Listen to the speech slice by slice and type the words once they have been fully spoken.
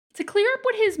to clear up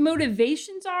what his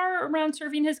motivations are around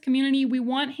serving his community, we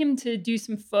want him to do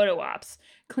some photo ops,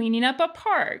 cleaning up a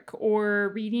park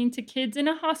or reading to kids in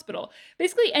a hospital.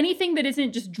 Basically anything that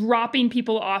isn't just dropping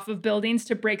people off of buildings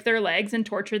to break their legs and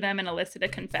torture them and elicit a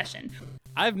confession.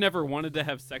 I've never wanted to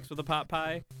have sex with a pot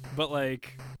pie, but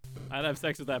like, I'd have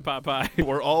sex with that pot pie.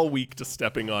 We're all weak to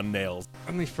stepping on nails.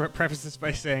 Let me preface this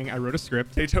by saying I wrote a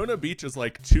script. Daytona Beach is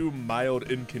like 2 mild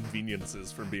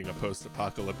inconveniences from being a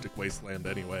post-apocalyptic wasteland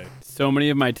anyway. So many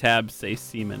of my tabs say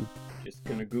semen. Just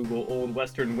gonna Google old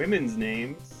Western women's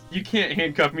names. You can't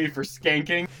handcuff me for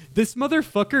skanking. This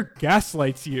motherfucker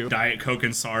gaslights you. Diet Coke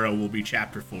and Sorrow will be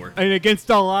chapter 4. And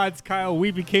against all odds, Kyle,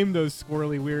 we became those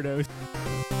squirrely weirdos.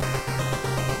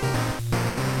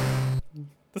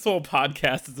 This whole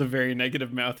podcast is a very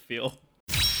negative mouthfeel.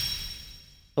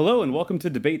 Hello and welcome to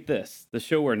Debate This, the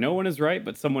show where no one is right,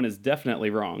 but someone is definitely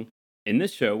wrong. In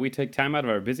this show, we take time out of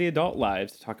our busy adult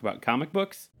lives to talk about comic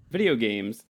books, video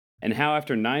games, and how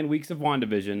after 9 weeks of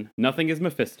WandaVision, nothing is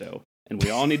Mephisto, and we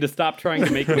all need to stop trying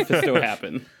to make Mephisto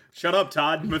happen. Shut up,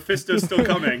 Todd. Mephisto's still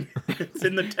coming. It's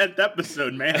in the 10th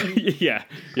episode, man. Yeah,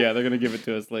 they're going to give it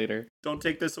to us later. Don't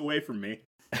take this away from me.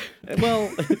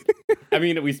 Well, I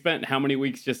mean, we spent how many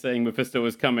weeks just saying Mephisto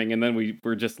was coming, and then we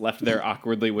were just left there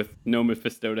awkwardly with no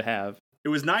Mephisto to have. It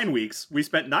was 9 weeks. We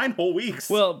spent 9 whole weeks.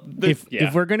 Well,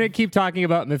 If we're going to keep talking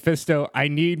about Mephisto, I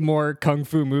need more Kung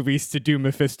Fu movies to do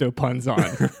Mephisto puns on.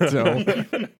 So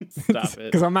stop it.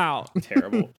 Because I'm out.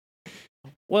 Terrible.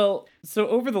 Well, so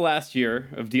over the last year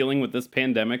of dealing with this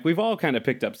pandemic, we've all kind of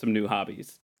picked up some new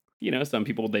hobbies. You know, some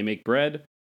people, they make bread.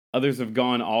 Others have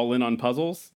gone all in on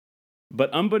puzzles. But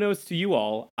unbeknownst to you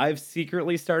all, I've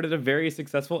secretly started a very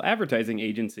successful advertising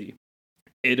agency.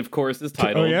 It, of course, is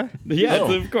titled... Oh, yeah?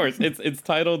 Yeah, of course. It's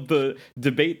titled the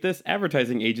Debate This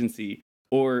Advertising Agency,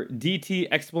 or DT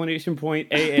exclamation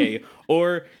point AA,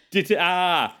 or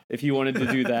DT if you wanted to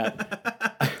do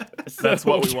that. That's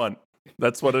what we want.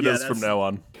 That's what it is from now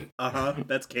on.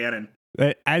 That's canon.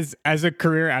 As a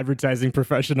career advertising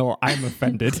professional, I'm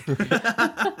offended.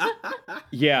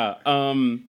 Yeah,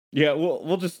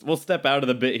 we'll step out of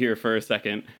the bit here for a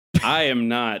second. I am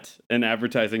not an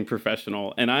advertising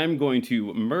professional, and I'm going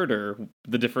to murder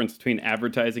the difference between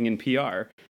advertising and PR.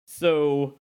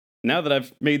 So now that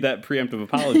I've made that preemptive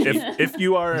apology, If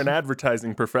you are an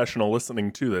advertising professional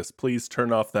listening to this, please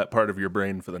turn off that part of your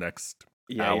brain for the next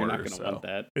hour you're not or going to so. want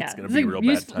that. It's going it's to be a real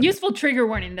bad time. useful trigger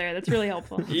warning there. That's really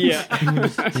helpful. Yeah.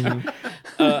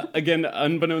 Again,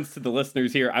 unbeknownst to the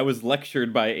listeners here, I was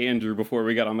lectured by Andrew before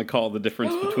we got on the call the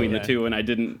difference between the two, and I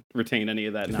didn't retain any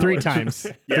of that knowledge. 3 times.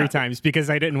 3 times, because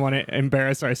I didn't want to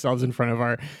embarrass ourselves in front of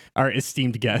our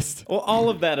esteemed guest. Well, all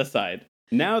of that aside,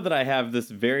 now that I have this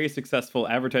very successful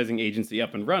advertising agency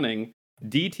up and running,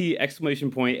 DT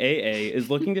exclamation point AA is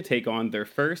looking to take on their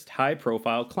first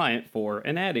high-profile client for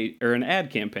an ad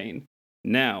campaign.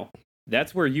 Now,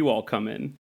 that's where you all come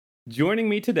in. Joining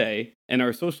me today in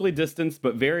our socially distanced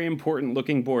but very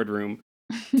important-looking boardroom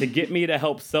to get me to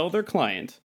help sell their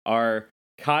client are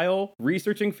Kyle,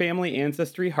 researching family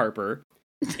ancestry Harper,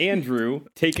 Andrew,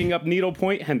 taking up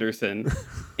needlepoint Henderson,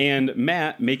 and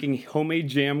Matt, making homemade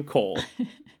jam Cole.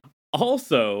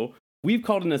 Also, we've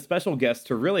called in a special guest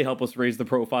to really help us raise the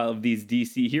profile of these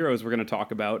DC heroes we're going to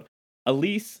talk about.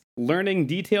 Elise, learning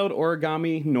detailed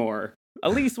origami Nor.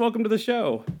 Elise, welcome to the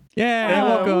show. Yeah,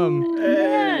 welcome. Oh,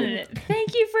 man.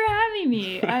 Thank you for having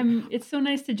me. It's so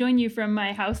nice to join you from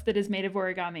my house that is made of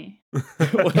origami.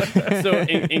 So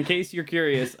in case you're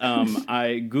curious,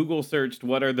 I Google searched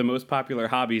what are the most popular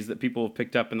hobbies that people have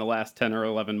picked up in the last 10 or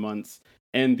 11 months,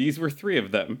 and these were 3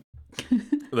 of them.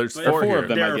 There's There Or 4 4 here. of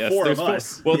them, There I are guess. 4 There's of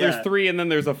us. Well, Yeah. there's 3, and then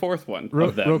there's a 4th one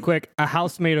of them. Real quick, A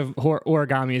House Made of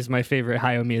Origami is my favorite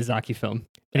Hayao Miyazaki film.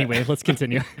 Anyway, let's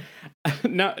continue.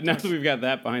 now that we've got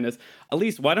that behind us,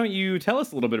 Elise, why don't you tell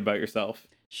us a little bit about yourself?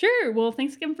 Sure. Well,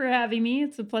 thanks again for having me.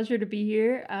 It's a pleasure to be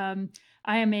here.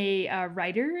 I am a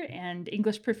writer and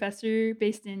English professor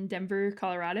based in Denver,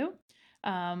 Colorado.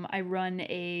 I run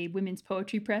a women's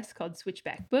poetry press called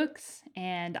Switchback Books,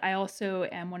 and I also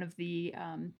am one of the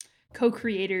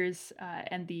co-creators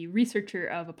and the researcher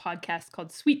of a podcast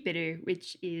called Sweet Bitter,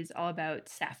 which is all about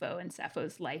Sappho and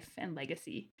Sappho's life and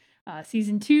legacy.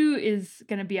 Season 2 is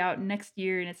going to be out next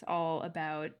year, and it's all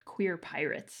about queer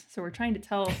pirates. So we're trying to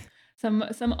tell some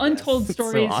untold That's so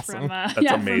stories awesome. from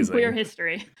amazing. queer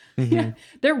history. Mm-hmm. Yeah,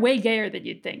 they're way gayer than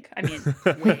you'd think. I mean,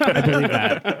 way I believe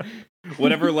that.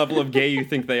 Whatever level of gay you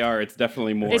think they are, it's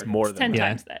definitely more. it's more 10 than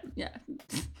times that. Yeah.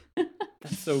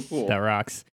 That's so cool. That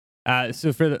rocks.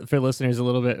 So for listeners, a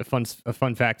little bit of a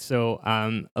fun fact. So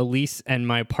Elise and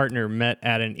my partner met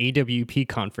at an AWP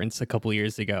conference a couple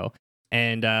years ago,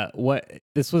 And what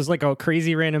this was like a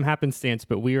crazy random happenstance,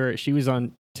 but she was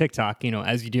on TikTok,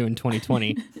 as you do in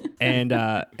 2020,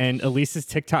 and Elise's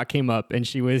TikTok came up, and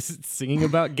she was singing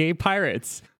about gay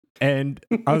pirates, and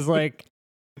I was like,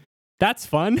 "That's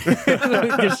fun."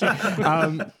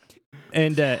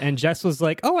 And Jess was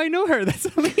like, "Oh, I know her. That's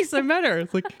Elise. I met her."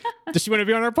 It's like, does she want to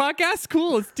be on our podcast?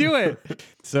 Cool, let's do it.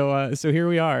 So here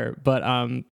we are. But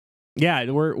yeah,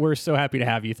 we're so happy to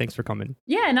have you. Thanks for coming.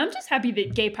 Yeah, and I'm just happy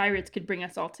that gay pirates could bring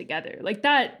us all together. Like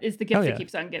that is the gift Oh, yeah. that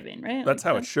keeps on giving, right? That's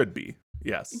Like, how it should be.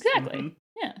 Yes. Exactly. Mhm.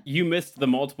 Yeah. You missed the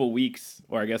multiple weeks,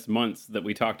 or I guess months, that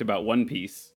we talked about One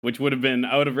Piece, which would have been,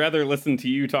 I would have rather listened to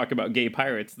you talk about gay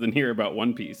pirates than hear about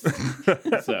One Piece.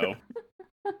 So,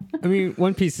 I mean,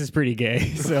 One Piece is pretty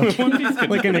gay, so One Piece could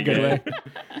like be in a pretty good gay. way.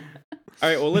 All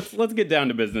right, well, let's get down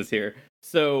to business here.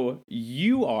 So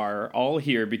you are all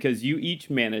here because you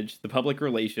each manage the public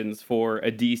relations for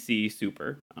a DC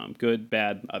super. Good,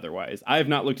 bad, otherwise. I have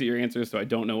not looked at your answers, so I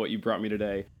don't know what you brought me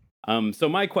today. So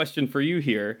my question for you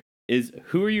here is,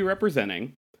 who are you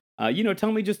representing?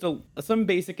 Tell me just some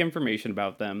basic information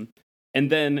about them. And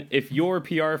then if your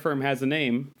PR firm has a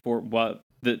name for what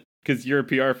because you're a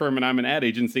PR firm and I'm an ad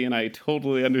agency and I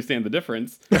totally understand the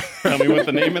difference. Tell me what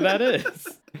the name of that is.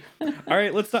 All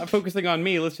right, let's stop focusing on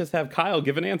me. Let's just have Kyle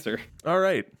give an answer. All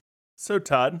right. So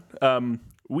Todd,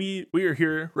 we are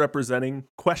here representing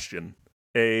Question,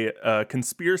 a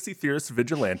conspiracy theorist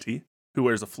vigilante who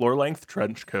wears a floor-length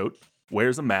trench coat,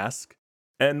 wears a mask,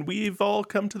 and we've all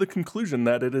come to the conclusion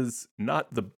that it is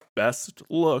not the best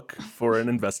look for an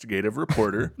investigative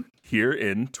reporter here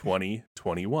in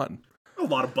 2021. A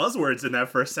lot of buzzwords in that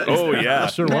first sentence. Oh, there. yeah.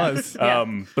 Sure was. Yeah.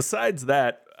 Besides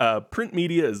that, print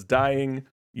media is dying.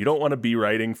 You don't want to be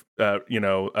writing, a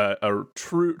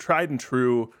true, tried and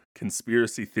true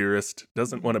conspiracy theorist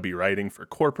doesn't want to be writing for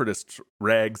corporatist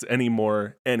rags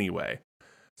anymore anyway.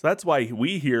 So that's why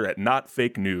we here at Not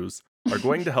Fake News are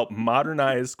going to help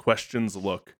modernize Question's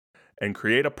look and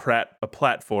create a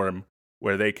platform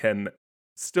where they can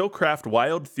still craft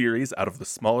wild theories out of the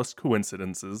smallest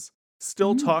coincidences,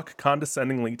 still talk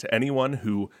condescendingly to anyone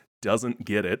who doesn't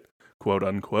get it, quote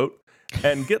unquote,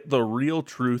 and get the real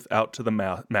truth out to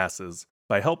the masses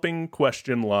by helping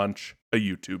Question launch a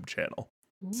YouTube channel.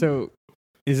 So,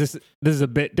 this is a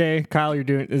bit day, Kyle?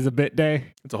 This is a bit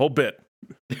day. It's a whole bit.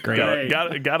 Great.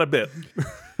 Got a bit.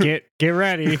 Get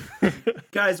ready.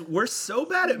 Guys, we're so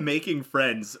bad at making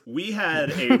friends. We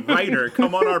had a writer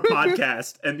come on our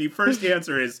podcast, and the first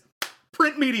answer is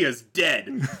print media is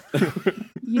dead.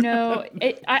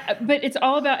 But it's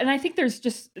all about, and I think there's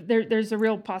just there's a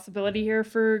real possibility here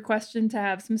for Question to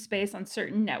have some space on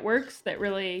certain networks that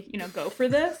really go for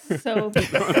this. So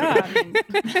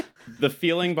The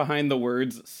feeling behind the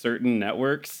words "certain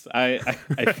networks," I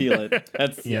feel it.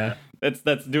 That's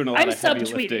that's doing a lot I'm of heavy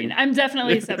subtweeting. lifting. I'm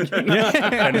definitely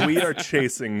subtweeting. And we are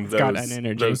chasing got an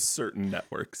energy. those certain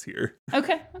networks here.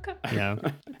 Okay. Yeah.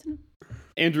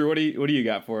 Andrew, what do you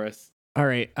got for us? All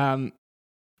right.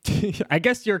 I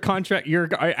guess your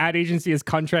ad agency is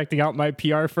contracting out my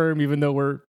PR firm, even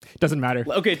though doesn't matter.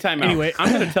 Okay, time out. Anyway.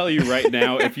 I'm going to tell you right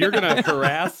now, if you're going to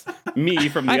harass me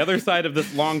from the other side of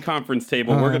this long conference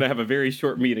table, we're going to have a very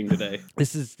short meeting today.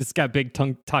 This got big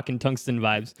talking tungsten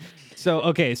vibes.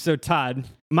 So Todd,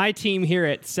 my team here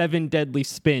at 7 Deadly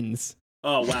Spins.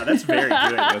 Oh, wow, that's very good.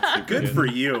 That's super Good for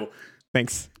you.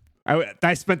 Thanks.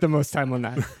 I spent the most time on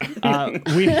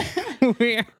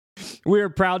that. We are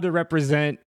proud to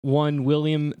represent one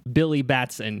William Billy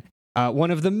Batson,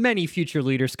 one of the many future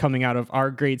leaders coming out of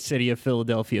our great city of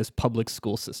Philadelphia's public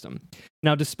school system.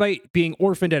 Now, despite being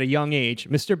orphaned at a young age,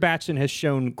 Mr. Batson has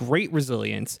shown great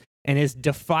resilience and has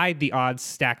defied the odds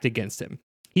stacked against him.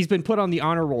 He's been put on the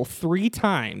honor roll 3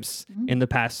 times in the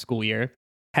past school year,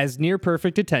 has near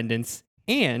perfect attendance,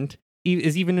 and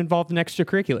is even involved in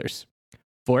extracurriculars.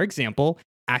 For example,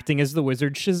 acting as the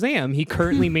wizard Shazam, he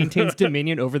currently maintains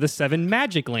dominion over the 7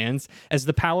 magic lands as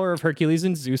the power of Hercules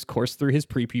and Zeus course through his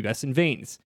prepubescent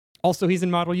veins. Also, he's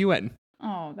in Model UN.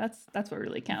 Oh, that's what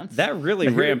really counts. That really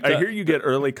I ramped up. hear you get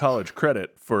early college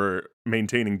credit for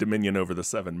maintaining dominion over the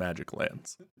 7 magic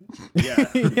lands. Yeah.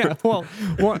 Yeah, well,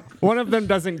 one of them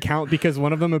doesn't count because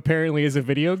one of them apparently is a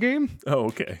video game. Oh,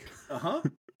 okay. Uh-huh.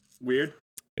 Weird.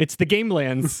 It's the Game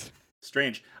Lands.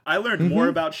 Strange. I learned more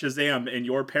about Shazam in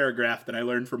your paragraph than I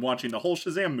learned from watching the whole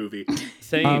Shazam movie.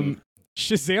 Same.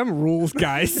 Shazam rules,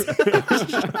 guys.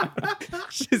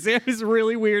 Shazam is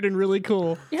really weird and really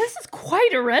cool. Yeah, this is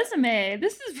quite a resume.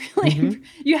 This is really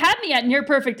you had me at near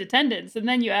perfect attendance, and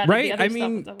then you added the Right? other I stuff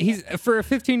mean, on top of he's that. for a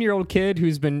 15-year-old kid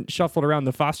who's been shuffled around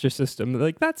the foster system.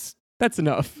 Like that's That's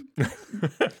enough.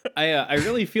 I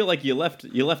really feel like you left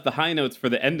the high notes for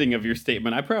the ending of your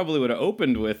statement. I probably would have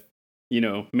opened with,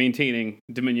 maintaining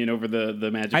dominion over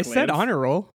the magic I lands. said honor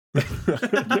roll.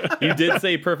 You did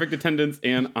say perfect attendance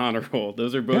and honor roll.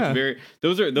 Those are both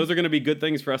those are going to be good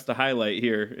things for us to highlight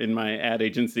here in my ad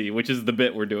agency, which is the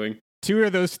bit we're doing. 2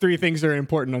 of those 3 things are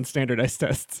important on standardized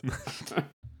tests. All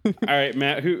right,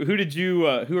 Matt,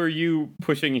 who are you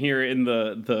pushing here in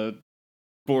the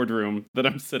boardroom that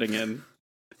I'm sitting in?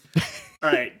 All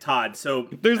right, Todd. So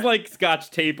there's like Scotch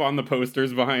tape on the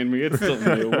posters behind me. It's still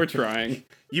new. We're trying.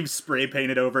 You've spray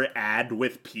painted over ad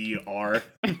with PR.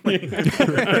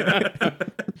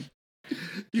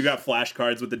 You got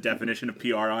flashcards with the definition of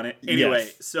PR on it. Anyway,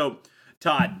 Yes. So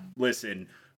Todd, listen,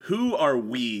 who are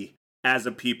we as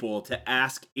a people to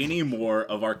ask any more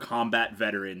of our combat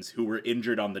veterans who were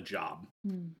injured on the job?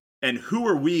 And who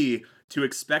are we to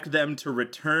expect them to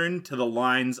return to the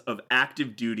lines of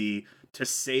active duty to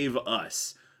save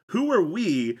us? Who are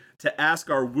we to ask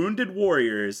our wounded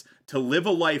warriors to live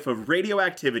a life of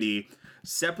radioactivity,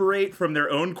 separate from their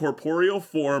own corporeal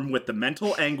form with the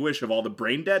mental anguish of all the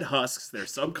brain-dead husks their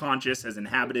subconscious has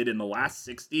inhabited in the last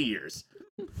 60 years?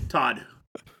 Todd.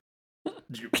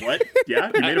 What?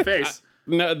 Yeah, you made a face.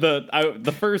 No,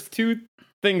 the first 2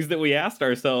 things that we asked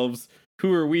ourselves,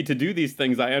 who are we to do these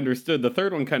things? I understood. The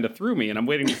third one kind of threw me, and I'm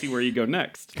waiting to see where you go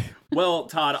next. Well,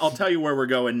 Todd, I'll tell you where we're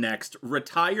going next.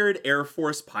 Retired Air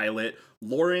Force pilot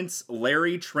Lawrence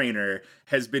Larry Trainer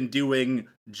has been doing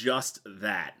just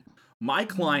that. My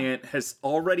client has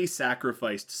already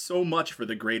sacrificed so much for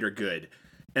the greater good,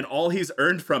 and all he's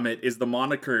earned from it is the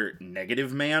moniker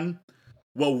Negative Man.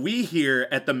 Well, we here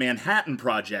at the Manhattan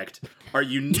Project are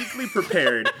uniquely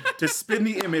prepared to spin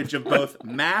the image of both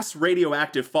mass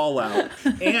radioactive fallout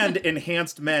and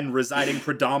enhanced men residing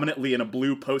predominantly in a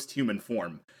blue post-human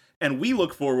form. And we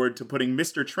look forward to putting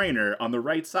Mr. Trainer on the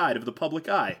right side of the public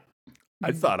eye.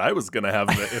 I thought I was going to have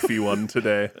the iffy one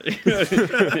today.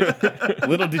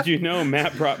 Little did you know,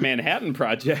 Matt brought Manhattan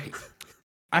Project.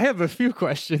 I have a few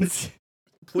questions.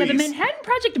 Please. Yeah, the Manhattan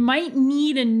Project might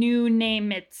need a new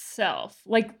name itself.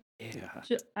 Like, Yeah.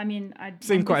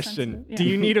 Same question. Do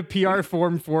you need a PR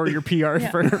form for your PR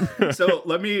firm? So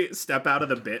let me step out of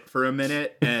the bit for a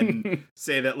minute and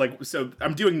say that, so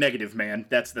I'm doing Negative Man.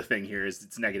 That's the thing here, is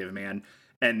it's Negative Man.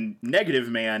 And Negative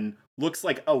Man looks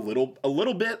like a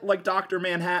little bit like Dr.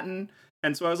 Manhattan.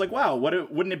 And so I was like, wow,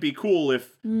 wouldn't it be cool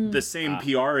if the same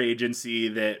PR agency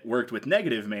that worked with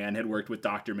Negative Man had worked with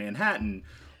Dr. Manhattan?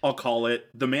 I'll call it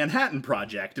the Manhattan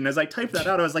Project. And as I typed that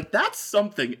out, I was like, that's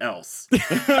something else.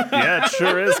 Yeah, it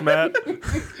sure is, Matt.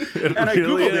 It And I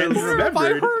really Googled it and is. remembered.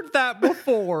 I've heard that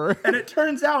before. And it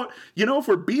turns out, if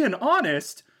we're being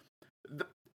honest,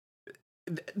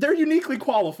 they're uniquely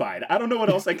qualified. I don't know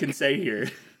what else I can say here.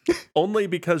 Only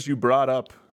because you brought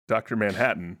up Dr.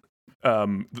 Manhattan.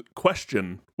 The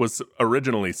question was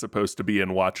originally supposed to be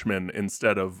in Watchmen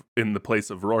instead of in the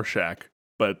place of Rorschach,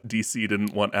 but DC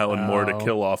didn't want Alan Moore to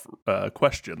kill off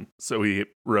Question, so he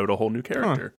wrote a whole new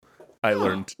character. I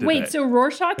learned today. Wait, so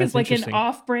Rorschach That's is like an interesting.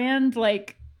 off-brand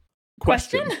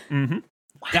question? Mm-hmm.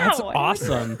 Wow, That's I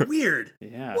awesome. Weird.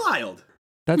 Yeah. Wild.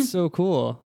 That's so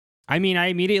cool. I mean, I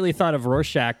immediately thought of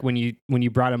Rorschach when you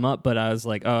brought him up, but I was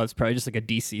like, oh, it's probably just like a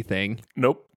DC thing.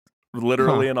 Nope.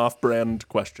 Literally an off-brand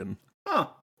Question. Huh.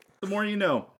 The more you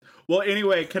know. Well,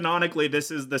 anyway, canonically, this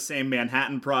is the same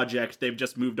Manhattan Project. They've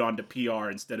just moved on to PR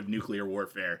instead of nuclear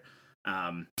warfare.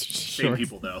 Same Sure.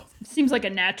 people, though. Seems like a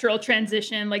natural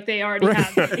transition. Like they already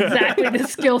have exactly the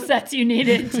skill sets you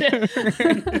needed.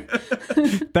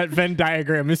 That Venn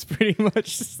diagram is pretty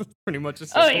much a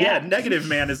Oh, Yeah, yeah. Negative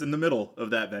Man is in the middle of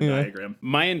that Venn diagram.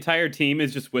 My entire team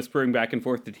is just whispering back and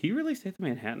forth. Did he really say the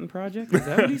Manhattan Project? Is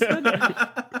that what he said?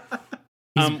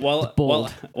 While I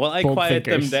Bold quiet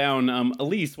thinkers. them down,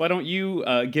 Elise, why don't you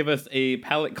give us a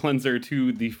palate cleanser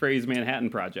to the phrase Manhattan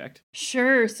Project?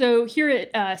 Sure. So here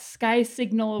at Sky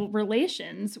Signal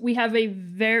Relations, we have a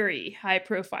very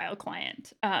high-profile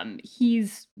client.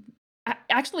 He's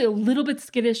actually a little bit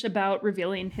skittish about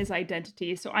revealing his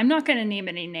identity, so I'm not going to name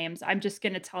any names. I'm just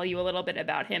going to tell you a little bit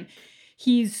about him.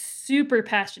 He's super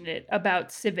passionate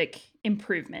about civic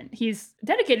improvement. He's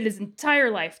dedicated his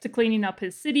entire life to cleaning up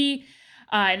his city,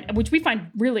 which we find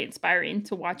really inspiring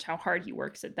to watch how hard he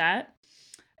works at that.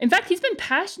 In fact, he's been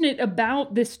passionate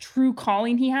about this true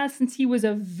calling he has since he was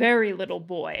a very little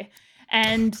boy.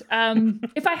 And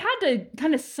if I had to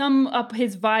kind of sum up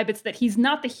his vibe, it's that he's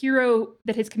not the hero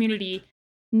that his community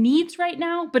needs right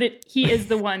now, but he is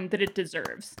the one that it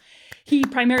deserves. He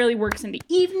primarily works in the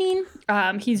evening.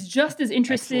 He's just as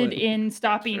interested in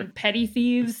stopping petty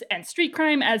thieves and street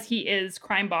crime as he is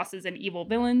crime bosses and evil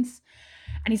villains.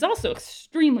 And he's also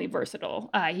extremely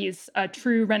versatile. He's a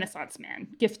true Renaissance man,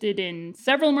 gifted in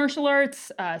several martial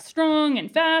arts, strong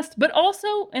and fast, but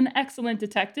also an excellent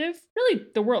detective, really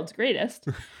the world's greatest,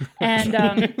 and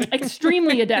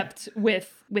extremely adept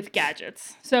with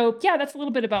gadgets. So yeah, that's a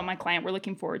little bit about my client. We're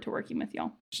looking forward to working with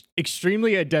y'all.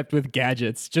 Extremely adept with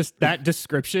gadgets. Just that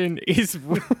description is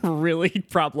really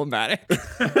problematic.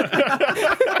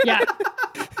 Yeah.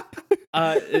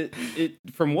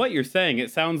 From what you're saying,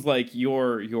 it sounds like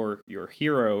your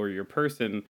hero or your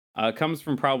person comes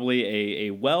from probably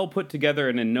a well put together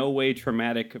and in no way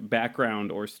traumatic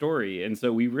background or story, and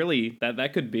so we really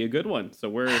that could be a good one. So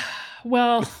we're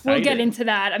Well, we'll get excited. into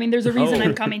that. I mean, there's a reason Oh.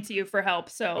 I'm coming to you for help,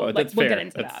 so that's we'll fair. get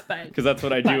into that. But because that's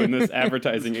what I do in this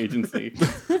advertising agency.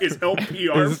 Is help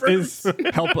PR is first?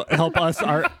 help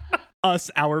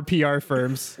our PR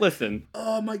firms. Listen,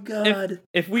 Oh my god.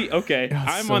 if we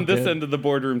I'm so on this good. end of the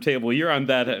boardroom table. You're on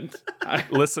that end.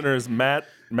 Listeners,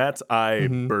 Matt's eye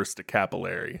burst a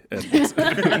capillary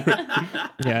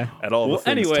Yeah. at all Well, the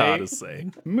things anyway, Todd is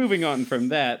saying. Moving on from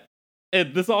that,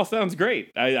 this all sounds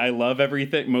great. I love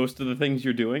everything, most of the things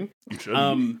you're doing. You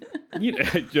should.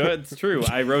 It's true.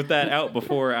 I wrote that out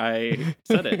before I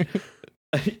said it.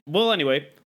 Well, anyway,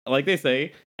 like they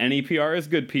say, any PR is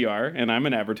good PR, and I'm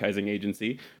an advertising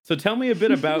agency. So tell me a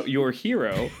bit about your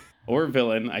hero or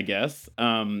villain, I guess.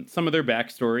 Some of their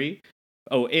backstory.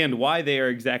 Oh, and why they are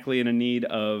exactly in a need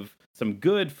of some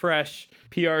good, fresh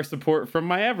PR support from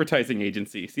my advertising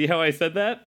agency. See how I said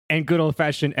that? And good old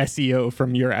fashioned SEO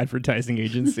from your advertising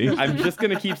agency. I'm just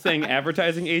going to keep saying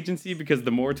advertising agency because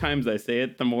the more times I say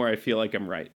it, the more I feel like I'm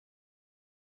right.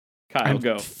 Kyle, I'm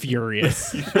go.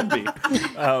 furious. You should be.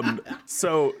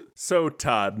 So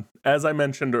Todd, as I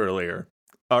mentioned earlier,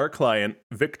 our client,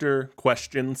 Victor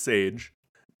Question Sage,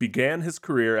 began his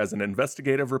career as an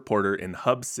investigative reporter in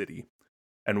Hub City.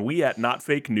 And we at Not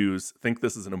Fake News think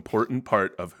this is an important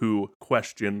part of who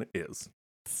Question is.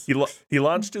 He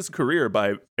launched his career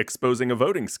by exposing a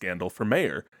voting scandal for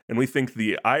mayor, and we think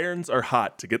the irons are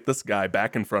hot to get this guy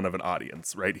back in front of an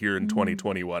audience right here in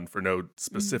 2021 for no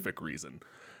specific reason.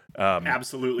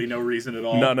 Absolutely no reason at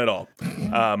all. None at all.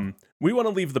 We want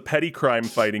to leave the petty crime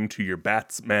fighting to your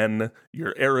batsmen,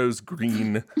 your arrows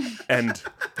green, and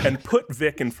put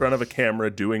Vic in front of a camera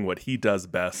doing what he does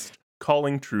best,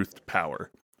 calling truth to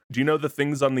power. Do you know the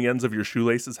things on the ends of your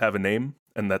shoelaces have a name,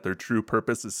 and that their true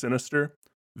purpose is sinister?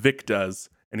 Vic does,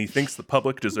 and he thinks the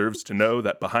public deserves to know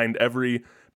that behind every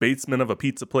batesman of a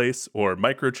pizza place or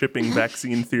microchipping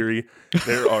vaccine theory,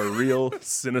 there are real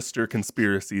sinister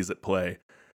conspiracies at play.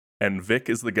 And Vic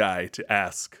is the guy to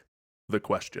ask the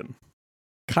question.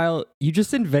 Kyle, you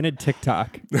just invented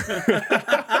TikTok.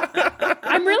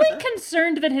 I'm really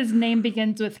concerned that his name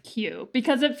begins with Q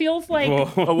because it feels like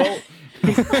Oh, well,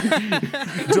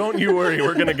 don't you worry,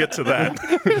 we're going to get to that.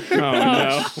 Oh,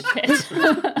 no.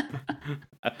 shit.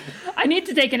 I need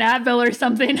to take an Advil or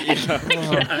something.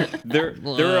 There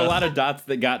were a lot of dots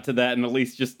that got to that and at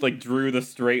least just like drew the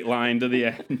straight line to the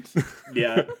end.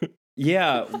 Yeah.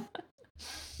 Yeah.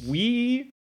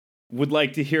 We would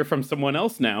like to hear from someone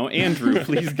else now. Andrew,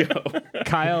 please go.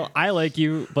 Kyle, I like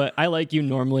you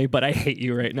normally, but I hate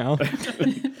you right now.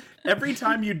 Every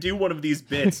time you do one of these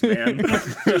bits, man.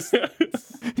 Just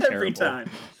every Terrible. time.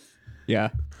 Yeah.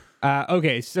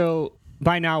 Okay, so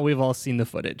by now we've all seen the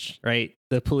footage, right?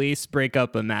 The police break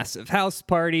up a massive house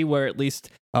party where at least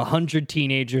 100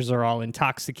 teenagers are all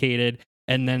intoxicated.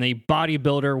 And then a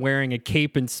bodybuilder wearing a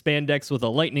cape and spandex with a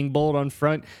lightning bolt on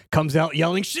front comes out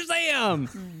yelling, Shazam!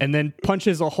 And then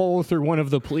punches a hole through one of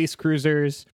the police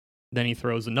cruisers. Then he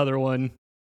throws another one.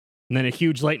 And then a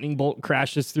huge lightning bolt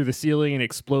crashes through the ceiling and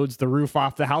explodes the roof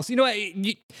off the house. You know what?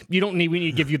 We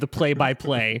need to give you the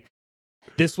play-by-play.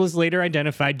 This was later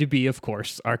identified to be, of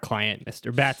course, our client,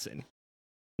 Mr. Batson.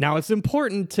 Now, it's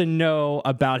important to know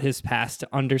about his past to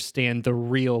understand the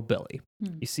real Billy.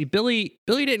 You see, Billy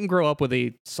didn't grow up with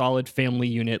a solid family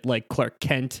unit like Clark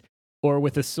Kent or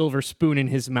with a silver spoon in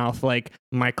his mouth like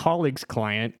my colleague's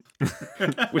client.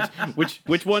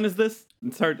 Which one is this?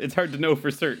 It's hard to know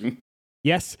for certain.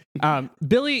 Yes,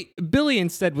 Billy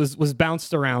instead was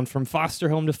bounced around from foster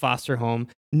home to foster home,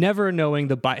 never knowing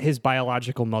his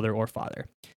biological mother or father.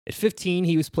 At 15,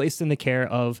 he was placed in the care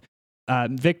of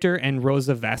Victor and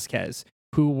Rosa Vasquez,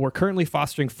 who were currently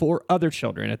fostering 4 other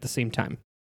children at the same time.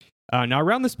 Now,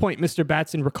 around this point, Mr.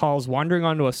 Batson recalls wandering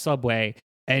onto a subway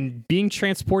and being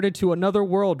transported to another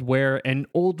world where an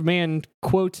old man,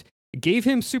 quote, gave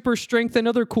him super strength and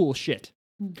other cool shit,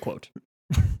 quote.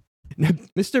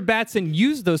 Mr. Batson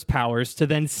used those powers to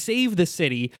then save the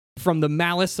city from the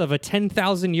malice of a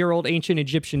 10,000-year-old ancient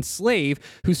Egyptian slave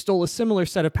who stole a similar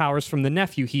set of powers from the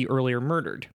nephew he earlier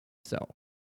murdered. So,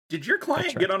 Did your client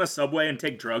That's right. get on a subway and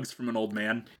take drugs from an old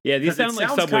man? Yeah, these 'Cause sound it like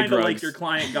sounds subway kind of drugs. like your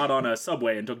client got on a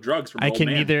subway and took drugs from an I old can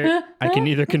man.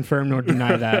 neither confirm nor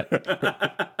deny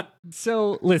that.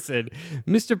 So listen,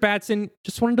 Mr. Batson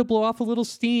just wanted to blow off a little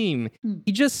steam.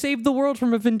 He just saved the world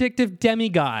from a vindictive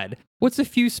demigod. What's a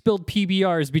few spilled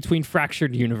PBRs between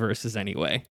fractured universes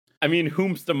anyway? I mean,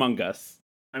 whomst among us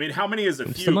I mean, how many is a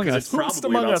Whomst few? among Because us? it's Whomst probably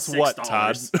among about us what,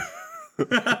 Todd?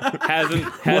 $6. hasn't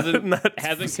What in that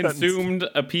hasn't sentence? consumed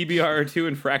a PBR or two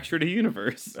and fractured a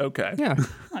universe. Okay. Yeah,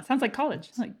 Oh, it sounds like college.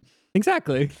 Like,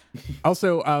 exactly.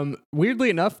 Also, weirdly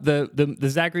enough, the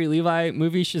Zachary Levi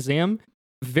movie Shazam,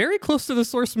 very close to the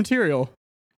source material.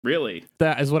 Really?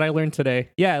 That is what I learned today.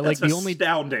 Yeah, like That's the only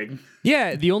astounding.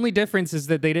 the only difference is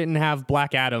that they didn't have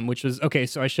Black Adam, which was okay.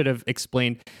 So I should have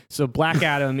explained. So Black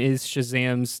Adam is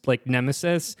Shazam's like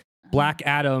nemesis. Black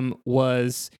Adam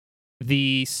was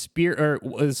the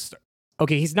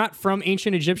okay. He's not from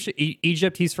ancient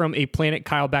Egypt. He's from a planet.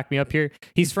 Kyle, back me up here.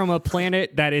 He's from a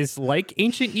planet that is like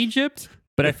ancient Egypt,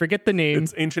 but I forget the name.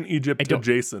 It's ancient Egypt don't-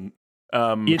 adjacent.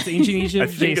 It's ancient Egypt. I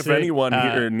think if Jason. anyone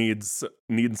here needs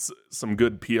some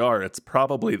good PR, it's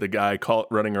probably the guy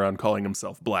running around calling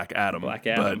himself Black Adam. Black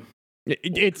Adam.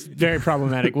 It's very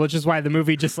problematic, which is why the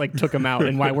movie just like took him out,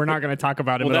 and why we're not going to talk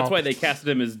about him Well, at that's all. why they casted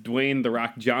him as Dwayne the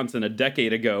Rock Johnson a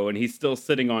decade ago, and he's still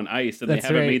sitting on ice, and That's they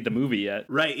haven't right. made the movie yet.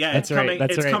 Right, yeah, That's it's right, coming.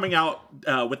 that's It's right. coming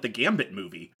out with the Gambit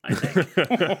movie, I think.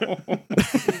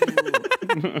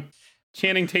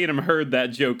 Channing Tatum heard that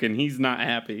joke, and he's not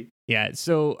happy. Yeah,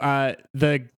 so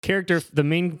the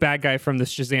main bad guy from the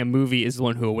Shazam movie is the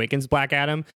one who awakens Black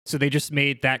Adam. So they just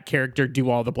made that character do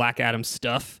all the Black Adam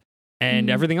stuff, and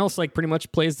everything else like pretty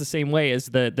much plays the same way as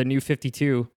the New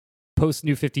 52 post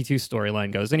New 52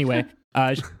 storyline goes. Anyway,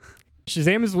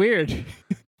 Shazam is weird.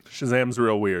 Shazam's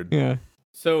real weird. Yeah,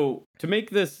 So to make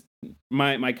this,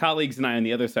 my colleagues and I on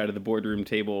the other side of the boardroom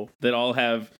table that all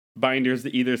have binders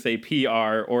that either say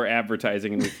PR or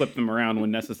advertising, and we flip them around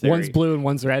when necessary. one's blue and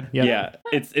one's red. Yep. Yeah,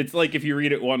 it's like if you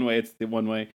read it one way, it's the one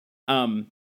way.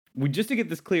 We just to get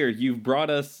this clear, you've brought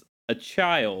us a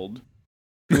child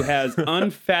who has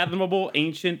unfathomable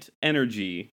ancient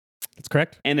energy That's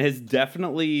correct. and has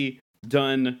definitely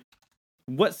done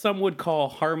what some would call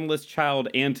harmless child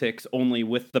antics, only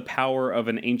with the power of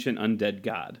an ancient undead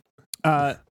god.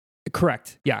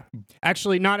 Correct. Yeah.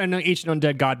 Actually, not an ancient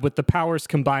undead god, with the powers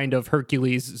combined of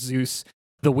Hercules, Zeus,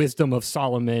 the wisdom of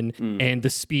Solomon, and the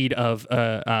speed of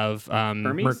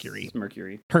Hermes?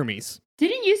 Mercury. Hermes.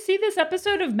 didn't you see this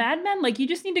episode of Mad Men? Like, you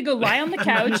just need to go lie on the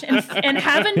couch and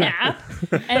have a nap.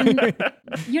 And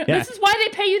this is why they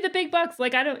pay you the big bucks.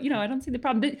 Like, I don't see the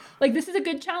problem. Like, this is a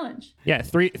good challenge. Yeah,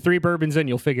 three bourbons in,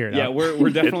 you'll figure it Yeah, out. we're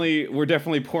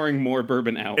definitely pouring more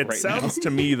bourbon out It right sounds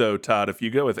to me, though, Todd, if you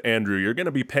go with Andrew, you're going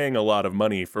to be paying a lot of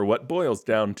money for what boils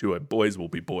down to a boys will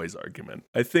be boys argument.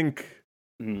 I think.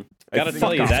 now. Gotta think-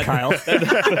 tell you off, that Kyle.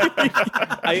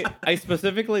 I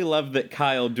specifically love that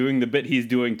Kyle, doing the bit he's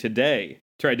doing today,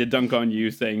 tried to dunk on you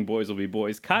saying boys will be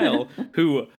boys. Kyle,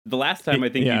 who the last time I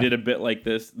think Yeah. you did a bit like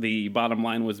this, the bottom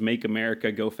line was make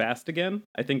America go fast again.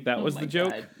 I think that was Oh the my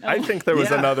joke. God. I think there was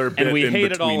Yeah. another bit And we in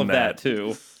hated all between of that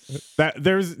too. That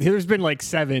there's been like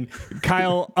 7.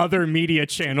 Kyle, other media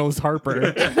channels,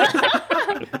 Harper.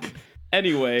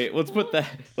 Anyway, let's put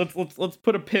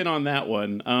a pin on that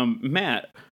one. Matt,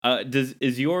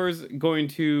 is yours going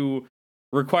to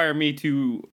require me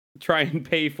to try and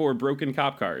pay for broken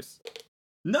cop cars?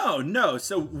 No.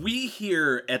 So we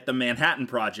here at the Manhattan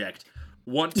Project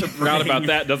want to Proud bring about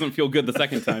that. Doesn't feel good the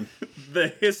second time. the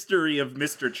history of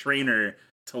Mr. Trainer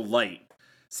to light.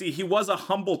 See, he was a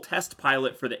humble test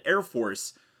pilot for the Air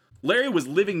Force. Larry was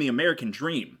living the American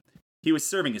dream. He was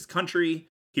serving his country.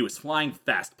 He was flying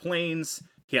fast planes.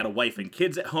 He had a wife and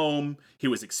kids at home. He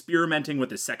was experimenting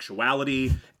with his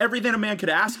sexuality. Everything a man could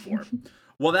ask for.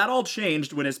 Well, that all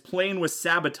changed when his plane was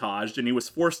sabotaged and he was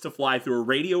forced to fly through a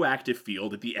radioactive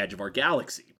field at the edge of our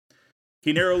galaxy.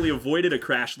 He narrowly avoided a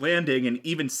crash landing and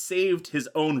even saved his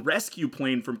own rescue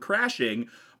plane from crashing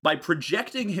by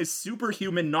projecting his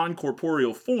superhuman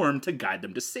non-corporeal form to guide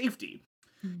them to safety.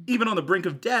 Even on the brink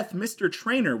of death, Mr.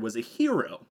 Trainer was a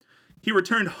hero. He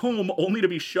returned home only to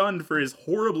be shunned for his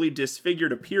horribly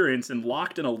disfigured appearance and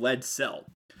locked in a lead cell.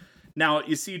 Now,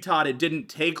 you see, Todd, it didn't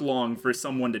take long for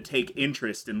someone to take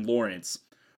interest in Lawrence.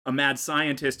 A mad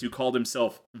scientist who called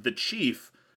himself the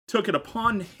Chief took it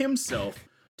upon himself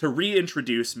to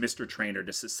reintroduce Mr. Trainer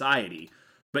to society.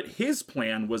 But his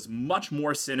plan was much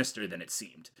more sinister than it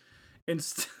seemed. Who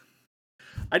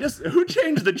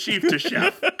changed the Chief to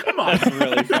Chef? Come on. That's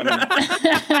really funny.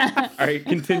 All right,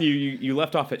 continue. You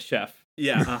left off at chef.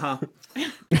 Yeah, uh-huh.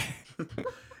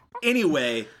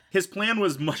 Anyway, His plan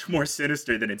was much more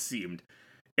sinister than it seemed.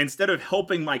 Instead of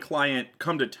helping my client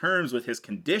come to terms with his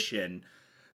condition,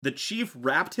 the chief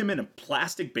wrapped him in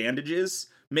plastic bandages,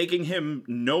 making him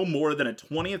no more than a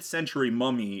 20th century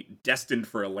mummy destined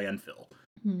for a landfill.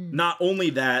 Not only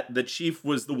that, the chief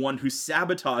was the one who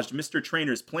sabotaged Mr.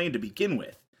 Trainer's plane to begin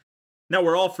with. Now,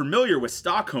 we're all familiar with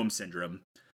Stockholm Syndrome.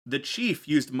 The chief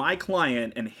used my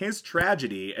client and his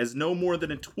tragedy as no more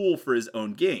than a tool for his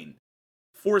own gain,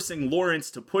 forcing Lawrence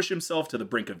to push himself to the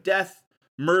brink of death,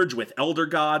 merge with elder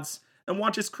gods, and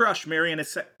watch his crush marry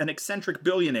an eccentric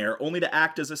billionaire only to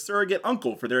act as a surrogate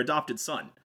uncle for their adopted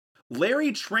son.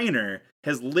 Larry Trainer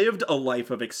has lived a life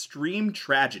of extreme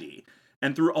tragedy,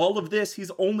 and through all of this,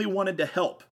 he's only wanted to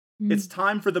help. It's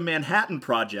time for the Manhattan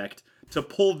Project to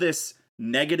pull this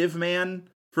negative man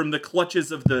from the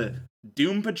clutches of the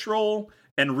Doom Patrol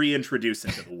and reintroduce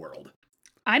him to the world.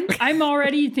 I'm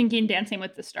already thinking Dancing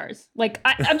with the Stars. Like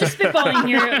I'm just spitballing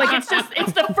here. Like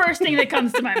it's the first thing that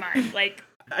comes to my mind. Like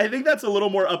I think that's a little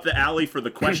more up the alley for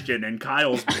the question and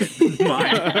Kyle's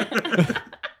mine.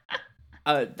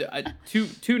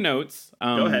 Two notes.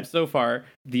 Go ahead. So far,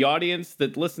 the audience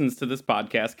that listens to this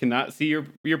podcast cannot see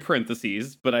your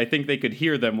parentheses, but I think they could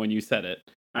hear them when you said it.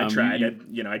 I tried.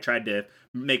 I tried to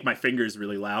make my fingers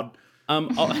really loud.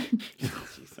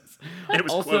 Jesus. It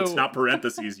was Also- quotes, not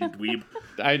parentheses, you dweeb.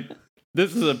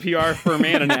 This is a PR firm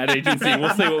and an ad agency.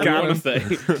 We'll say what we want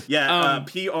to say. Yeah,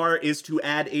 PR is to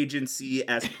ad agency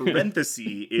as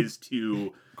parenthesis is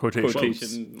to Quotation.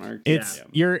 Quotation marks. It's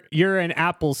Yeah. you're an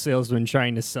Apple salesman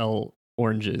trying to sell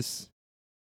oranges.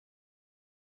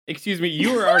 Excuse me,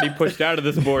 you were already pushed out of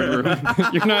this boardroom.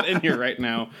 You're not in here right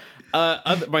now.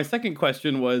 My second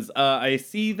question was, I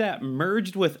see that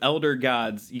merged with elder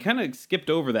gods. You kind of skipped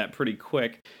over that pretty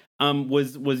quick.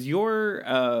 Was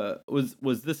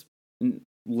this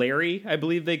Larry? I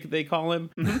believe they call him.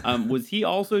 Was he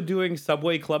also doing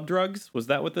Subway club drugs? Was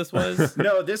that what this was?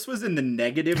 No, this was in the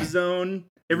negative zone.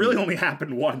 It really only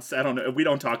happened once. I don't know. We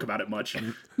don't talk about it much.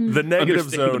 The negative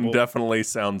zone Understandable. definitely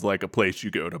sounds like a place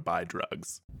you go to buy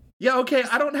drugs. Yeah, okay.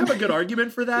 I don't have a good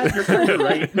argument for that. You're kind of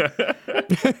right.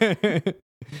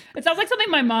 it sounds like something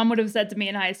my mom would have said to me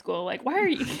in high school. Like, why are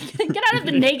you get out of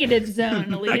the negative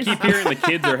zone, I Elise? keep hearing the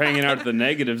kids are hanging out at the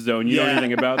negative zone. You know Yeah.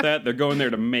 anything about that? They're going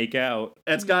there to make out.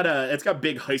 It's got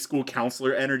big high school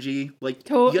counselor energy. Like,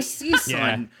 To- you see,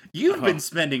 son, you've been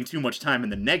spending too much time in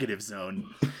the negative zone.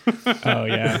 Oh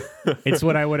yeah, it's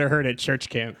what I would have heard at church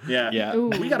camp. Yeah. Yeah. Ooh.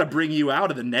 We got to bring you out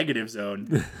of the negative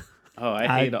zone. Oh, I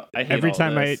hate every all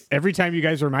time this. every time you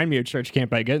guys remind me of church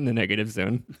camp, I get in the negative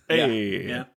zone. Hey.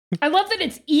 Yeah. I love that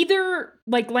it's either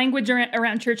like language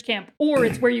around church camp or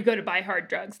it's where you go to buy hard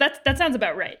drugs. That sounds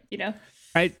about right, you know?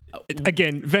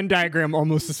 Again, Venn diagram,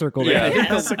 almost a circle Yeah, there. I think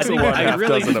the I 6 think of one, I half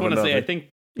really dozen just of want to say, another.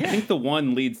 I think the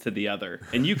one leads to the other,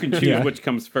 and you can choose Yeah. which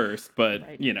comes first. But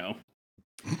Right. you know,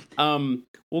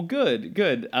 well, good.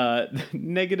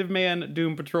 Negative Man,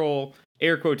 Doom Patrol,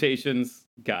 air quotations,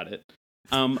 got it.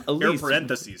 Air Elise,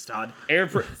 parentheses, Todd.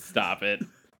 stop it.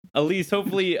 Elise,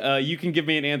 hopefully you can give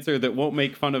me an answer that won't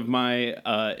make fun of my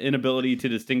inability to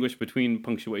distinguish between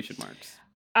punctuation marks.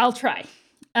 I'll try.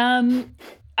 I'm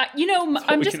we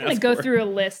just can going to ask go for. through a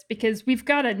list because we've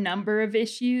got a number of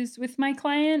issues with my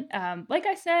client. Like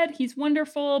I said, he's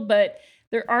wonderful, but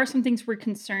there are some things we're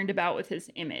concerned about with his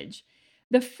image.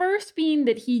 The first being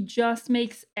that he just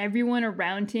makes everyone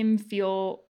around him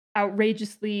feel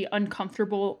outrageously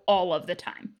uncomfortable all of the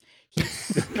time.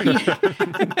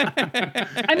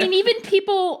 I mean, even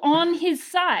people on his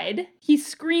side, he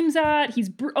screams at. He's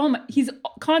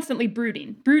constantly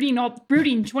brooding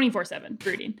 24/7,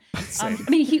 brooding. I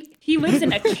mean, he lives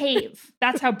in a cave.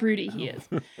 That's how broody he is.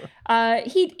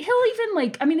 He'll even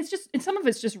like. I mean, it's some of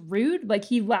it's just rude. Like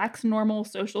he lacks normal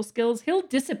social skills. He'll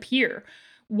disappear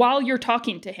while you're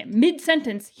talking to him.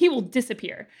 Mid-sentence, he will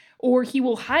disappear. Or he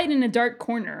will hide in a dark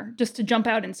corner just to jump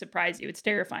out and surprise you. It's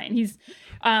terrifying. He's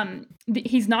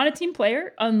not a team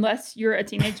player unless you're a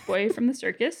teenage boy from the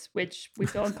circus, which we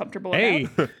feel uncomfortable Hey,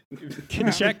 about.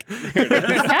 can check.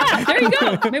 Yeah, there you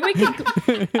go. Maybe we could.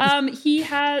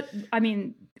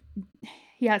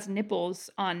 He has nipples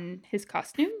on his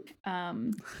costume.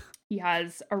 He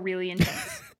has a really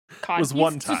intense cod Was piece.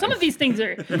 one So time. some of these things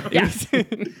are, yeah.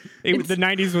 The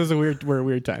 90s was a weird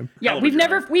time. Yeah, Hell we've of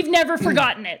a job. never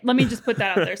forgotten it. Let me just put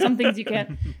that out there. Some things you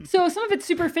can't. So some of it's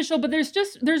superficial, but there's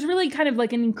really kind of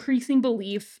like an increasing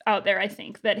belief out there, I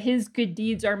think, that his good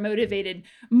deeds are motivated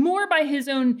more by his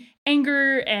own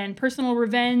anger and personal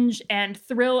revenge and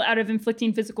thrill out of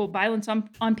inflicting physical violence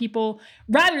on people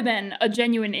rather than a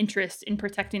genuine interest in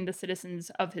protecting the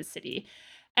citizens of his city.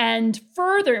 And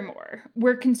furthermore,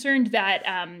 we're concerned that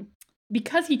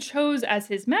because he chose as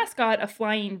his mascot a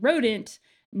flying rodent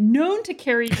known to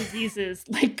carry diseases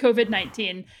like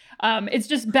COVID-19. It's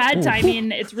just bad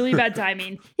timing. It's really bad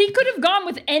timing. He could have gone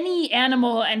with any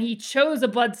animal, and he chose a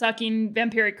blood-sucking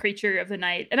vampiric creature of the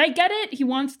night. And I get it. He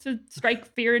wants to strike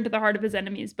fear into the heart of his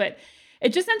enemies, but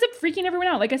it just ends up freaking everyone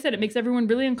out. Like I said, it makes everyone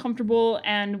really uncomfortable,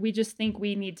 and we just think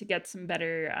we need to get some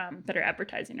better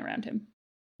advertising around him.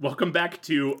 Welcome back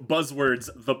to Buzzwords,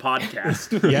 the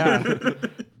podcast. Yeah.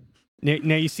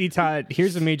 Now you see, Todd,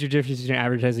 here's a major difference between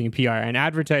advertising and PR. An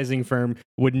advertising firm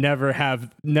would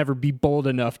never be bold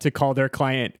enough to call their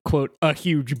client, quote, a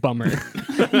huge bummer.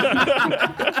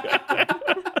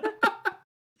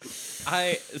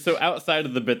 So outside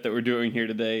of the bit that we're doing here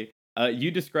today,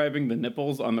 you describing the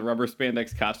nipples on the rubber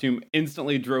spandex costume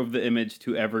instantly drove the image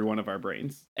to every one of our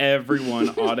brains. Everyone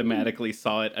automatically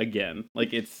saw it again.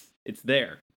 Like it's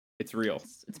there. It's real.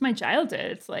 It's my childhood.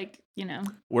 It's like,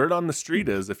 Word on the street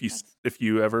is if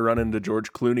you ever run into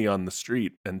George Clooney on the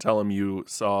street and tell him you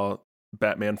saw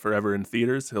Batman Forever in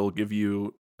theaters, he'll give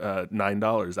you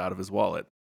 $9 out of his wallet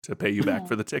to pay you back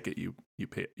for the ticket you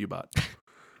bought.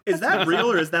 Is that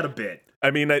real or is that a bit? I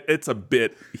mean, it's a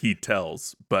bit he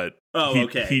tells, but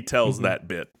okay. He tells that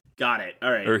bit. Got it.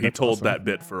 All right. Or he That's told awesome. that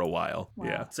bit for a while. Wow.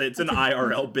 Yeah. So it's an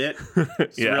IRL bit.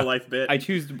 It's a Yeah. real life bit. I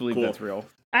choose to believe Cool. that's real.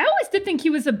 I always did think he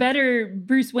was a better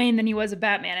Bruce Wayne than he was a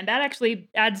Batman, and that actually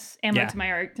adds ammo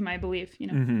Yeah. to my belief.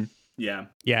 Mm-hmm. Yeah.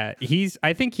 Yeah,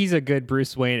 I think he's a good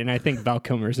Bruce Wayne, and I think Val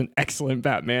Kilmer's an excellent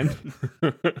Batman.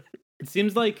 It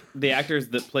seems like the actors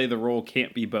that play the role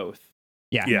can't be both.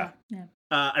 Yeah. Yeah.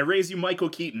 I raise you Michael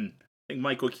Keaton. I think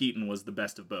Michael Keaton was the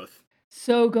best of both.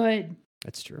 So good.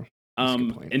 That's true. That's a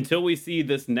good point. Until we see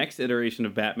this next iteration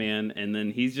of Batman, and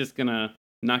then he's just gonna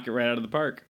knock it right out of the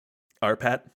park. Our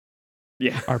Pat?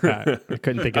 Yeah. Our Pat. I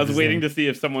couldn't think I of was his waiting name. to see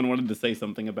if someone wanted to say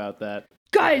something about that.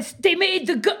 Guys, they made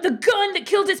the gun that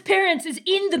killed his parents is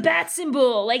in the bat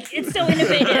symbol. Like, it's so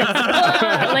innovative.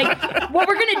 Like, what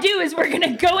we're gonna do is we're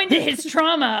gonna go into his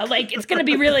trauma. Like, it's gonna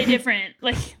be really different.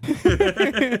 Like,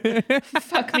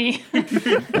 fuck me.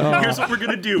 Here's what we're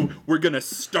going to do. We're going to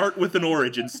start with an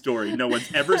origin story. No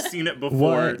one's ever seen it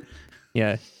before. What?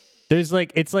 Yeah. There's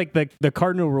it's like the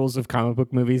cardinal rules of comic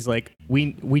book movies. Like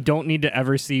we don't need to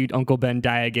ever see Uncle Ben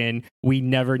die again. We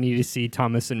never need to see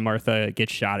Thomas and Martha get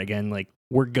shot again. Like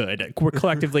we're good. We're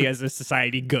collectively as a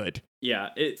society good. Yeah,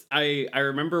 I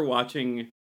remember watching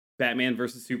Batman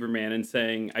versus Superman and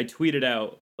saying, I tweeted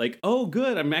out, like, oh,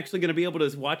 good, I'm actually going to be able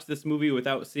to watch this movie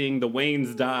without seeing the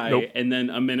Waynes die. Nope. And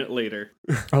then a minute later,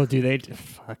 Oh, do they?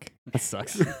 Fuck. That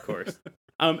sucks. of course.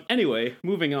 Anyway,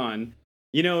 moving on.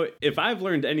 You know, if I've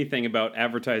learned anything about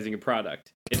advertising a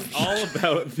product, it's all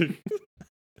about...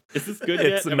 Is this good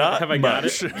It's yet? not Have I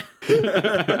much. got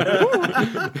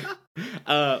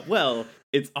it? Well,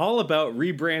 it's all about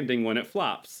rebranding when it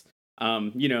flops.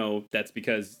 You know, that's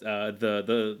because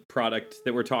the product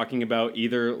that we're talking about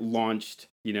either launched,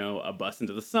 you know, a bus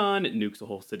into the sun, it nukes a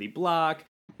whole city block,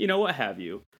 you know, what have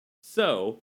you.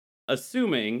 So,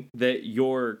 assuming that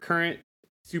your current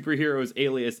superhero's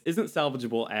alias isn't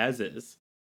salvageable as is,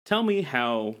 tell me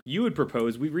how you would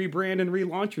propose we rebrand and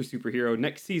relaunch your superhero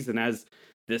next season as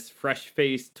this fresh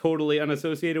face, totally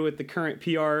unassociated with the current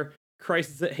PR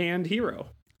crisis at hand hero.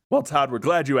 Well, Todd, we're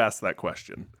glad you asked that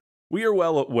question. We are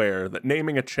well aware that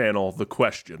naming a channel The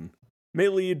Question may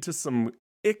lead to some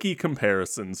icky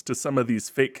comparisons to some of these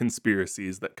fake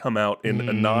conspiracies that come out in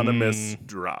anonymous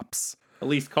drops.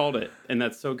 Elise called it, and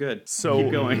that's so good. So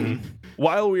keep going.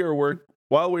 While we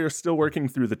are still working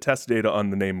through the test data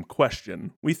on the name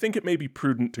Question, we think it may be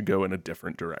prudent to go in a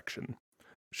different direction.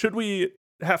 Should we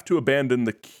have to abandon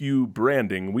the Q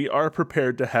branding, we are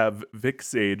prepared to have Vic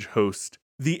Sage host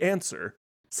The Answer,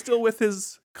 still with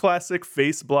his classic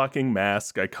face-blocking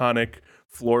mask, iconic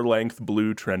floor-length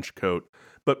blue trench coat,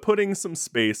 but putting some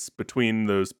space between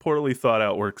those poorly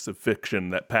thought-out works of fiction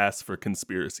that pass for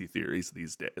conspiracy theories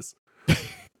these days.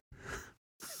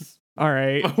 All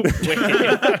right. Wait.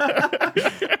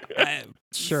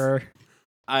 Sure.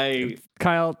 I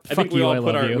Kyle, think fuck we you. all I put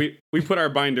love our you. we put our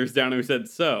binders down and we said,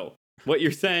 so what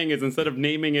you're saying is instead of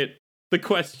naming it The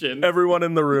Question, Everyone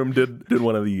in the room did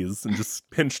one of these and just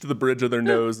pinched the bridge of their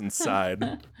nose and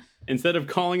sighed. instead of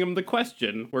calling him The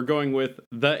Question, we're going with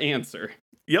The Answer.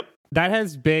 Yep. That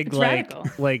has big It's radical.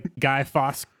 like Guy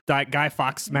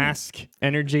Fawkes mask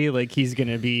energy. Like he's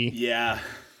gonna be. Yeah.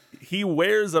 He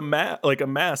wears a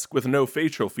mask with no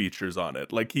facial features on it.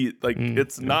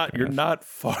 It's not. You're not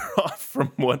far off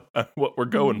from what we're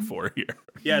going for here.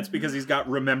 Yeah, it's because he's got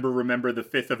Remember the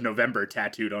 5th of November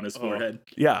tattooed on his forehead.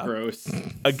 Yeah. Gross.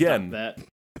 Again, Stop that.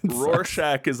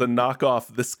 Rorschach is a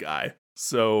knockoff this guy.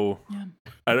 So Yeah.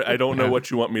 I don't know Yeah.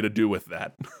 what you want me to do with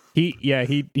that.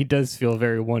 He does feel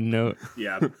very one note.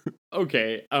 Yeah.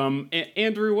 Okay.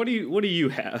 Andrew, what do you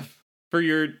have for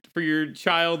your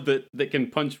child that can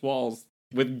punch walls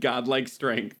with godlike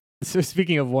strength? So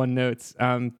speaking of one notes,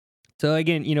 so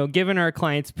again, given our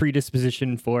client's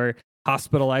predisposition for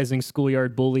hospitalizing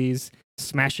schoolyard bullies,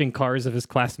 smashing cars of his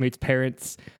classmates'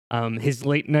 parents, his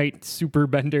late night super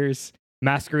benders,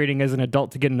 masquerading as an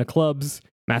adult to get into clubs,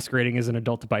 masquerading as an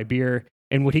adult to buy beer,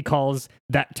 and what he calls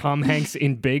that Tom Hanks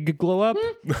in Big glow up.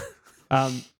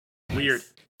 Weird.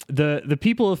 The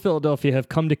people of Philadelphia have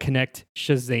come to connect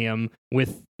Shazam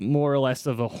with more or less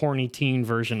of a horny teen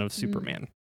version of Superman.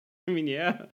 I mean,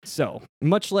 yeah. So,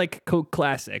 much like Coke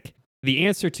Classic, the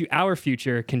answer to our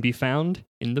future can be found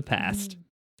in the past.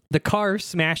 The car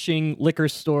smashing, liquor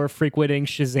store frequenting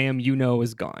Shazam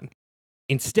is gone.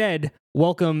 Instead,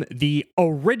 welcome the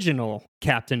original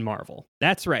Captain Marvel.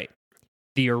 That's right.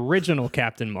 The original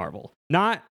Captain Marvel.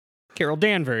 Not Carol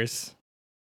Danvers.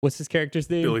 What's his character's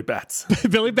name? Billy Bats.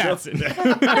 Billy Batson.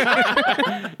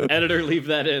 Editor, leave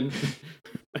that in.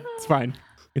 It's fine.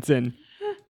 It's in.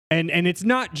 And it's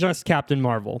not just Captain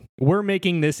Marvel. We're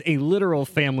making this a literal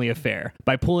family affair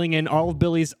by pulling in all of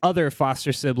Billy's other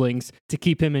foster siblings to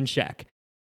keep him in check.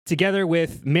 Together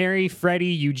with Mary, Freddie,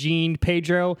 Eugene,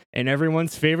 Pedro, and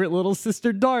everyone's favorite little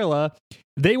sister Darla,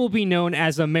 they will be known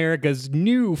as America's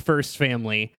new first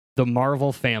family, the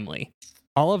Marvel family.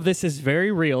 All of this is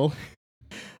very real.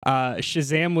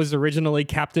 Shazam was originally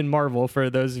Captain Marvel, for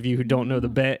those of you who don't know the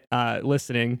bit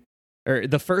listening. Or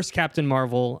the first Captain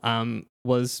Marvel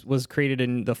was created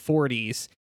in the 40s,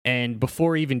 and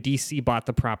before even DC bought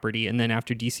the property. And then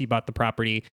after DC bought the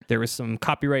property, there was some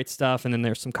copyright stuff, and then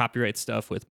there's some copyright stuff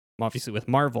with obviously with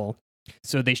Marvel.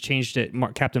 So they changed it,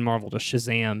 Captain Marvel, to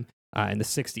Shazam in the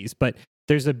 60s. But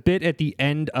there's a bit at the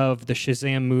end of the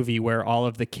Shazam movie where all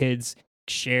of the kids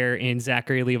share in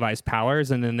Zachary Levi's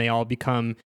powers, and then they all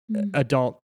become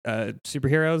adult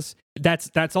superheroes. That's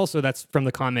from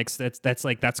the comics.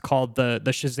 That's called the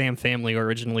Shazam family, or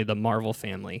originally the Marvel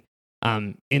family.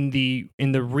 In the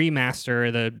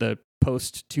remaster, the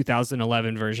post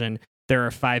 2011 version, there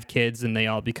are 5 kids and they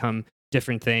all become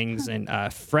different things. And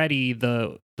Freddy,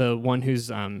 the one who's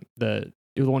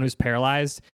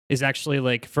paralyzed, is actually,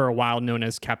 like, for a while known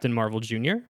as Captain Marvel Jr.,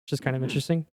 which is kind of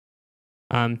interesting.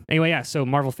 Anyway, yeah, so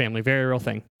Marvel family, very real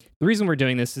thing. The reason we're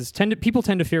doing this is people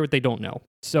tend to fear what they don't know.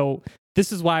 So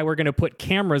this is why we're going to put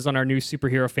cameras on our new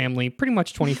superhero family pretty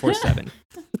much 24/7.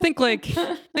 Think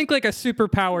like a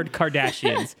super-powered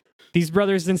Kardashians. These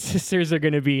brothers and sisters are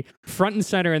going to be front and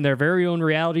center in their very own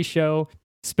reality show,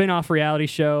 spin-off reality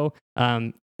show,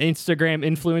 Instagram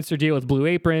influencer deal with Blue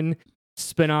Apron,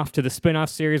 spin-off to the spin-off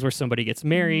series where somebody gets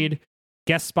married,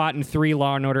 guest spot in 3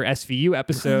 Law & Order SVU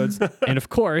episodes, and of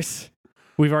course,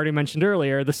 we've already mentioned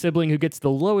earlier, the sibling who gets the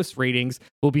lowest ratings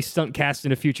will be stunt cast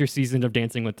in a future season of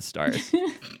Dancing with the Stars.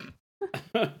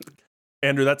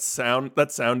 Andrew, that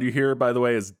sound you hear, by the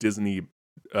way, is Disney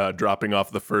dropping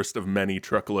off the first of many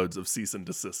truckloads of cease and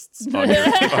desists on your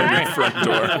front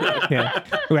door. Yeah,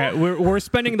 right. We're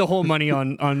spending the whole money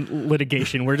on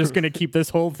litigation. We're just going to keep this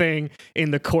whole thing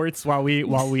in the courts while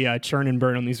we churn and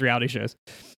burn on these reality shows.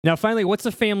 Now, finally, what's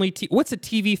a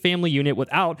TV family unit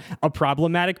without a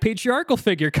problematic patriarchal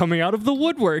figure coming out of the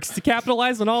woodworks to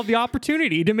capitalize on all the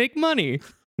opportunity to make money?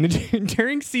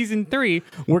 During season 3,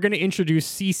 we're going to introduce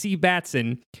CC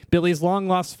Batson, Billy's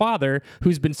long-lost father, who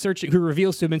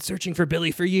reveals to have been searching for Billy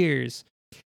for years.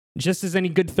 Just as any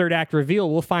good third act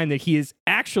reveal, we'll find that he is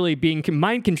actually being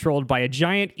mind controlled by a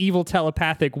giant evil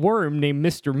telepathic worm named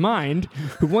Mr. Mind,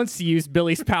 who wants to use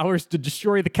Billy's powers to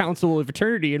destroy the Council of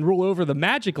Eternity and rule over the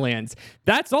Magic Lands.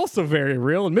 That's also very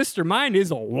real, and Mr. Mind is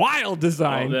a wild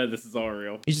design. Oh, this is all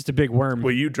real. He's just a big worm.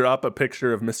 Will you drop a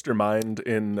picture of Mr. Mind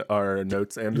in our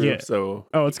notes, Andrew? Yeah. So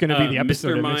it's going to be the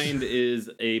episode Mr. image. Mind is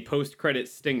a post-credit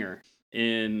stinger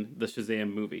in the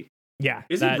Shazam movie. Yeah.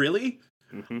 Is it really?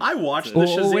 Mm-hmm. I watched the Oh,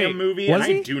 Shazam wait. movie Was and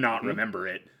I he? do not remember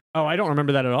it. Oh, I don't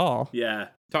remember that at all. Yeah.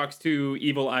 Talks to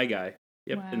Evil Eye Guy.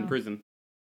 Yep, in Wow. prison.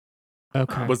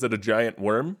 Okay. was it a giant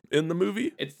worm in the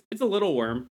movie? It's a little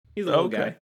worm. He's a little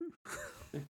Okay.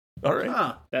 guy. All right.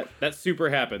 Huh. That super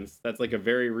happens. That's like a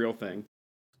very real thing.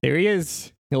 There he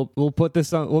is. We'll put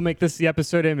this on. We'll make this the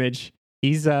episode image.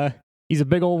 He's a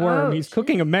big old worm. Oh, He's shit.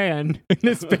 cooking a man in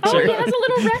this picture. Oh, he has a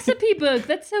little recipe book.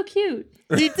 That's so cute.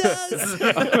 He does.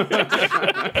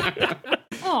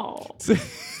 Oh.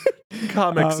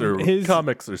 Comics His-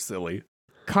 are silly.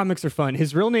 Comics are fun.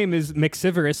 His real name is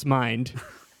Mixivorous Mind,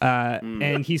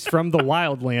 and he's from the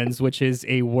Wildlands, which is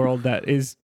a world that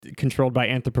is controlled by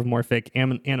anthropomorphic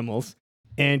animals.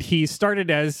 And he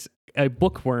started as a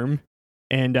bookworm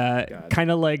and kind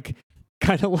of like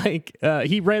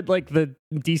he read like the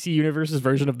DC Universe's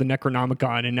version of the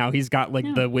Necronomicon, and now he's got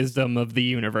like the wisdom of the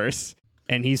universe,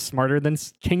 and he's smarter than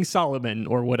King Solomon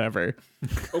or whatever.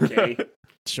 Okay.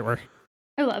 Sure.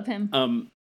 I love him.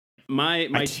 My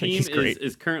think team he's great.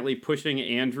 is currently pushing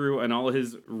Andrew and all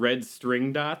his red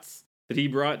string dots that he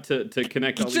brought to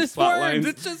connect all these plot lines.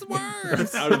 It's just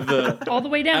words. out of the All the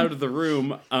way down. out of the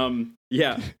room.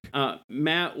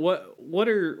 Matt, what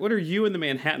are you and the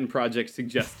Manhattan Project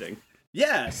suggesting?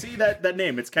 Yeah, see that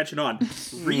name, it's catching on.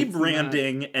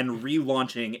 Rebranding and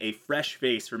relaunching a fresh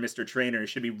face for Mr. Trainer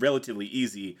should be relatively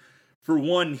easy. For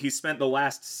one, he spent the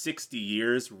last 60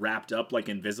 years wrapped up like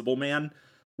Invisible Man.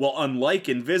 Well, unlike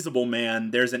Invisible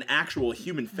Man, there's an actual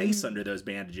human face under those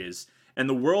bandages, and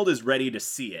the world is ready to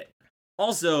see it.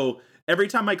 Also, every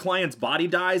time my client's body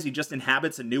dies, he just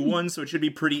inhabits a new one, so it should be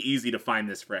pretty easy to find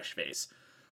this fresh face.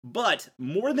 But,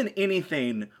 more than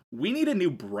anything, we need a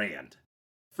new brand.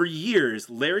 For years,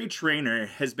 Larry Trainer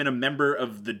has been a member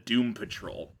of the Doom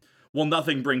Patrol. Well,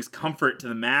 nothing brings comfort to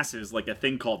the masses like a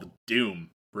thing called Doom,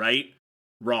 right?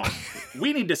 Wrong.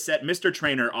 We need to set Mr.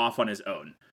 Trainer off on his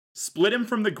own. Split him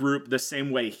from the group the same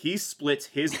way he splits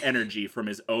his energy from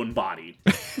his own body.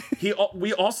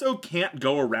 We also can't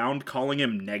go around calling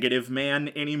him Negative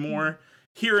Man anymore.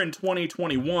 Here in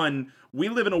 2021, we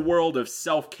live in a world of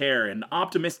self-care and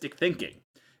optimistic thinking.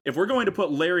 If we're going to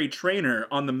put Larry Trainer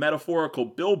on the metaphorical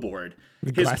billboard,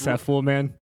 Glass half full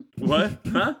man. What?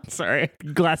 Huh? Sorry,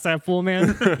 glass half full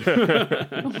man.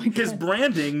 Oh my God. His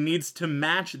branding needs to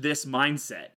match this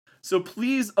mindset. So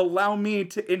please allow me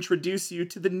to introduce you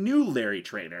to the new Larry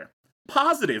Trainer,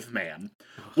 Positive Man.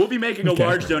 We'll be making a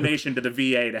large donation to the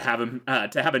VA to have him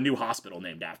to have a new hospital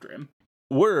named after him.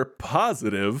 We're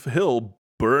positive he'll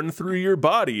burn through your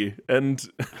body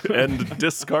and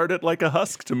discard it like a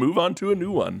husk to move on to a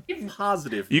new one.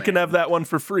 Positive. You can have that one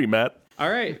for free, Matt. All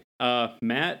right,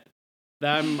 Matt,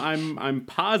 I'm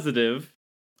positive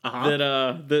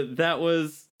that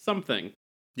was something.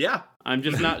 Yeah. I'm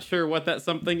just not sure what that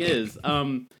something is.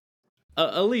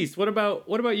 Elise, what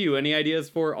about you? Any ideas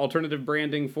for alternative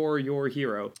branding for your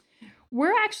hero?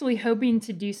 We're actually hoping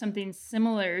to do something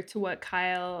similar to what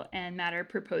Kyle and Matt are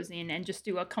proposing and just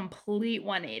do a complete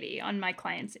 180 on my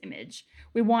client's image.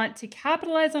 We want to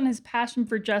capitalize on his passion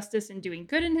for justice and doing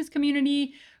good in his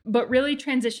community, but really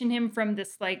transition him from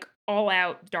this like all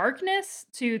out darkness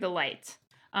to the light,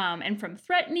 and from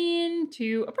threatening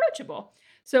to approachable.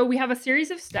 So we have a series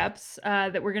of steps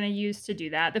that we're going to use to do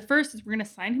that. The first is we're going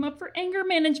to sign him up for anger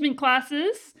management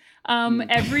classes,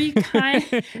 every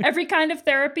kind of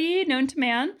therapy known to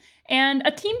man, and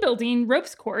a team building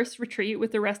ropes course retreat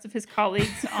with the rest of his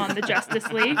colleagues on the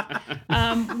Justice League.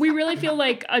 We really feel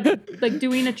like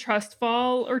doing a trust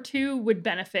fall or two would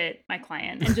benefit my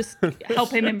client and just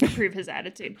help him improve his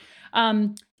attitude.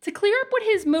 To clear up what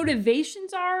his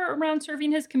motivations are around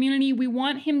serving his community, we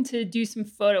want him to do some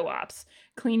photo ops,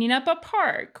 cleaning up a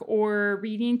park or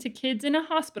reading to kids in a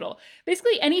hospital.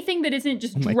 Basically anything that isn't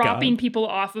just dropping people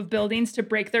off of buildings to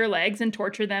break their legs and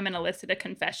torture them and elicit a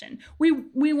confession.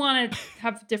 We want to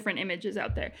have different images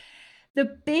out there. The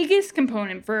biggest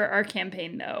component for our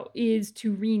campaign, though, is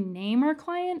to rename our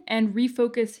client and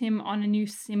refocus him on a new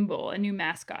symbol, a new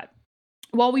mascot.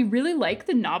 While we really like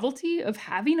the novelty of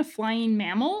having a flying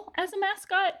mammal as a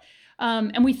mascot,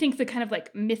 and we think the kind of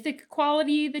like mythic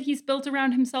quality that he's built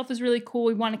around himself is really cool.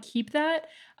 We want to keep that,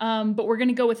 but we're going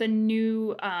to go with a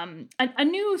new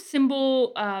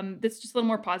symbol that's just a little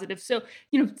more positive. So,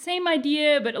 same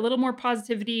idea, but a little more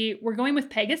positivity. We're going with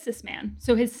Pegasus Man.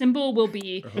 So his symbol will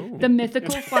be the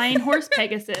mythical flying horse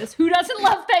Pegasus. Who doesn't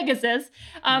love Pegasus?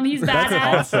 He's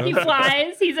badass. awesome. He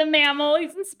flies. He's a mammal.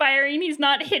 He's inspiring. He's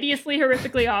not hideously,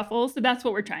 horrifically awful. So that's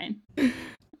what we're trying.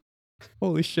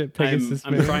 Holy shit, Pegasus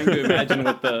I'm man. trying to imagine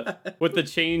what the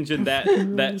change in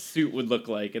that suit would look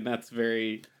like, and that's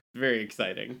very, very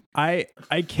exciting. I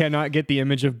cannot get the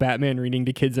image of Batman reading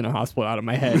to kids in a hospital out of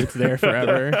my head. It's there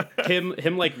forever.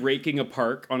 Him like raking a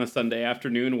park on a Sunday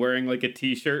afternoon wearing like a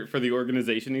t-shirt for the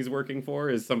organization he's working for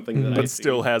is something that I But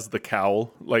still has the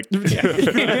cowl. Like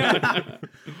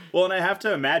Well, and I have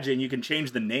to imagine you can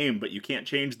change the name, but you can't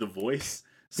change the voice.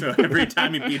 So every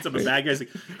time he beats up a bad guy, he's like,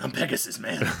 I'm Pegasus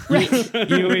Man.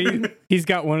 He's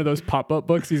got one of those pop-up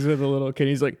books. He's with a little kid.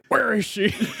 He's like, where is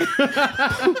she?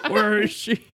 Where is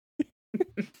she?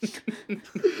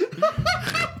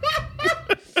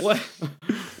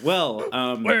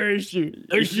 Where is she?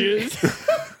 There she is.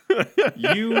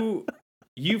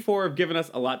 You four have given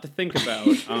us a lot to think about.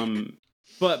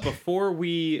 But before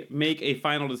we make a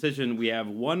final decision, we have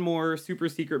one more super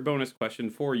secret bonus question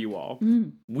for you all.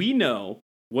 We know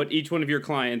what each one of your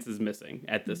clients is missing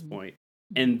at this point.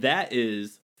 And that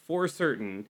is, for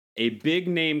certain, a big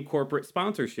name corporate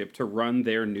sponsorship to run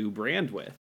their new brand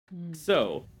with.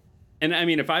 So, and I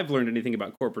mean, if I've learned anything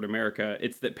about corporate America,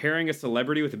 it's that pairing a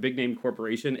celebrity with a big name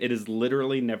corporation, it has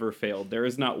literally never failed. There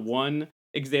is not one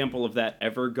example of that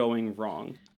ever going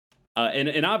wrong.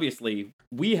 And obviously,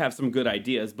 we have some good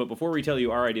ideas, but before we tell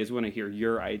you our ideas, we want to hear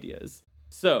your ideas.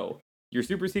 So, your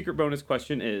super secret bonus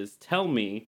question is, tell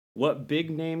me what big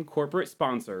name corporate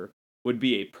sponsor would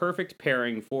be a perfect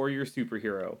pairing for your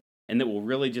superhero, and that will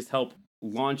really just help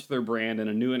launch their brand in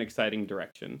a new and exciting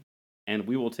direction. And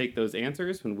we will take those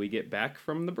answers when we get back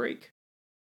from the break.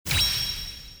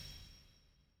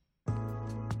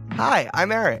 Hi,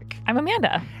 I'm Eric. I'm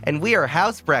Amanda. And we are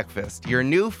House Breakfast, your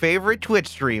new favorite Twitch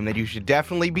stream that you should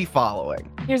definitely be following.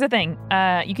 Here's the thing.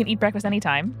 You can eat breakfast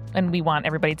anytime, and we want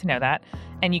everybody to know that.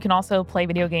 And you can also play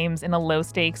video games in a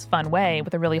low-stakes, fun way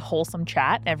with a really wholesome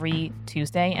chat every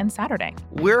Tuesday and Saturday.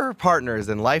 We're partners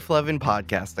in life, love, and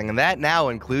podcasting, and that now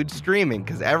includes streaming,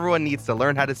 because everyone needs to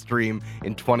learn how to stream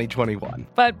in 2021.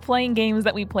 But playing games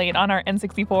that we played on our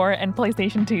N64 and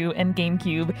PlayStation 2 and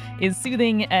GameCube is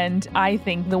soothing, and I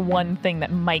think the one thing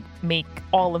that might make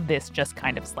all of this just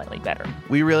kind of slightly better.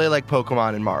 We really like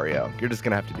Pokemon and Mario. You're just going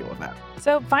to have to deal with that.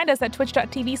 So find us at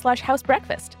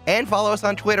twitch.tv/housebreakfast. And follow us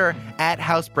on Twitter at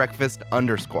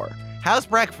housebreakfast_. House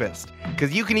Breakfast,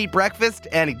 because you can eat breakfast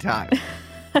anytime.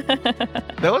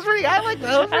 That was pretty, I like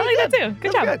that. I like that too.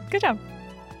 Good job. Good job.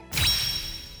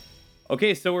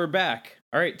 Okay, so we're back.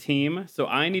 All right, team. So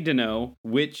I need to know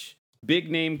which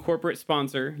big name corporate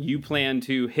sponsor you plan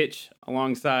to hitch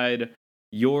alongside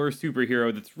your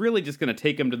superhero that's really just going to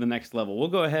take him to the next level. We'll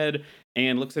go ahead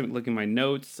and look at my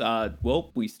notes.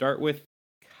 Well, we start with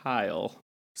Kyle.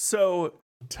 So,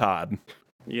 Todd.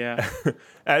 Yeah.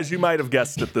 As you might have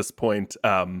guessed at this point,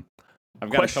 I've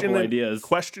got a couple ideas.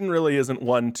 Question really isn't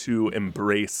one to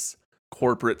embrace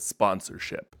corporate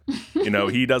sponsorship. You know,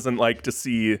 he doesn't like to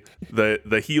see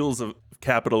the heels of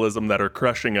capitalism that are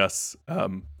crushing us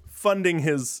funding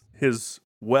his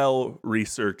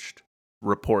well-researched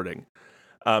reporting.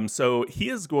 So he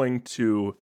is going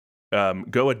to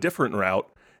go a different route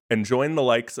and join the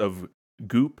likes of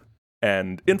Goop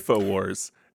and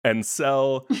InfoWars and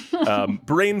sell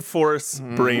Brain Force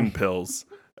brain pills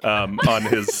on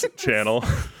his channel.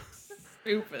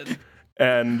 Stupid.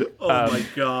 And Oh my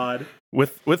god.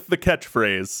 with the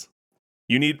catchphrase,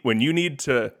 when you need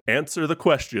to answer the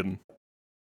question,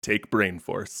 take Brain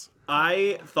Force.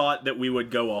 I thought that we would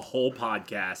go a whole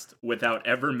podcast without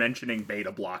ever mentioning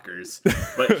beta blockers,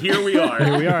 but here we are.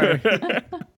 Here we are.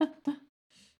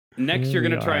 Next, you're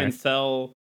going to try are. and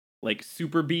sell like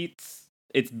super beats.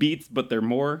 It's beats, but they're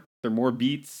more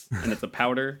beats, and it's a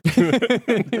powder.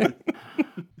 God.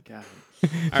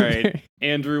 All right,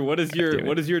 Andrew, what is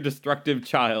your destructive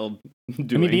child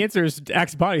doing? I mean, the answer is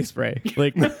Axe body spray.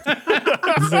 Like, is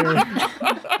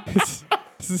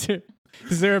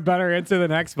there a better answer than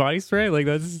Axe body spray? Like,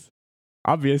 that's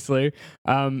obviously.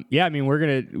 Yeah, I mean, we're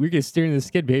gonna steer in the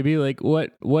skid, baby. Like,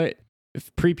 what if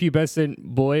prepubescent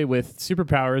boy with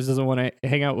superpowers doesn't want to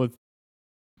hang out with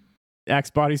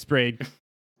Axe body spray?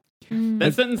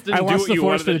 That sentence didn't I do lost what the you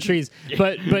forest for wanted the it to- trees.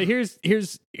 But here's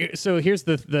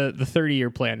the 30-year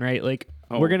plan, right? Like,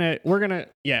 we're gonna we're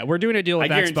doing a deal I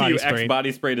with Axe guarantee body you, spray. Axe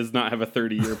body spray does not have a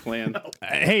 30-year plan.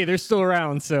 Hey, they're still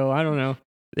around, so I don't know.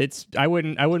 I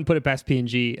wouldn't put it past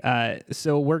P&G.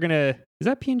 So we're gonna, is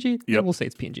that P&G? Yeah, Yep. we'll say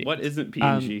it's P&G. What isn't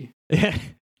P&G?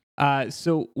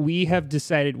 So we have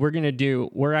decided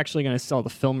we're actually gonna sell the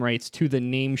film rights to the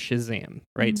name Shazam,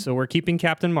 right? So we're keeping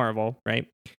Captain Marvel, right?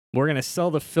 We're gonna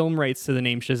sell the film rights to the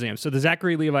name Shazam. So the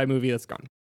Zachary Levi movie, that's gone.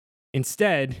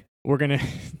 Instead, we're gonna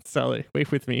sell it. Wait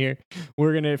with me here.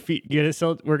 We're gonna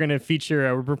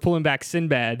we're pulling back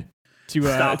Sinbad to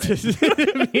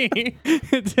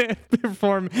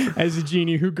perform as a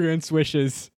genie who grants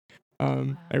wishes.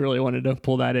 I really wanted to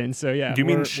pull that in. So yeah. Do you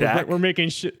mean Shaq? We're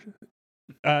making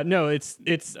no, it's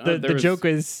there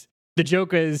the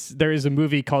joke is there is a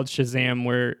movie called Shazam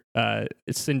where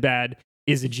Sinbad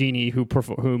is a genie who is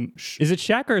it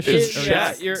Shaq or It's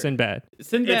Shaq? Sinbad.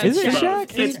 Sinbad. Is it both.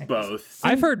 Shaq? It's both.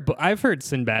 I've heard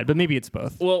Sinbad, but maybe it's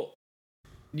both. Well,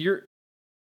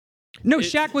 No, It-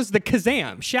 Shaq was the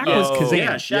Kazam. Shaq Oh, was Kazam.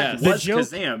 Yeah, Shaq Yes. was The joke-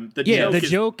 Kazam. The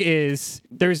joke is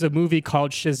there's a movie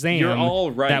called Shazam you're all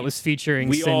right. that was featuring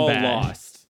we all Sinbad.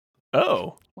 lost. Oh,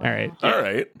 All right. all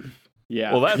right.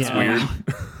 Yeah. Well, that's Yeah.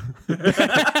 weird.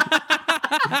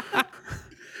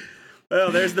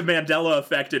 Well, there's the Mandela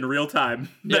effect in real time.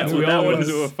 Yeah, That's we what all that went was.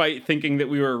 into a fight thinking that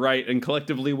we were right, and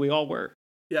collectively we all were.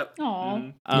 Yep.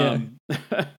 Aw. Mhm.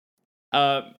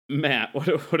 Matt,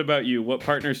 what about you? What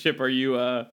partnership are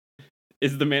you?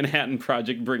 Is the Manhattan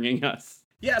Project bringing us?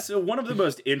 Yeah, so one of the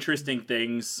most interesting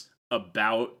things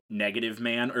about Negative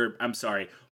Man, or I'm sorry,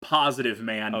 Positive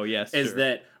Man, Oh, yes. is sure.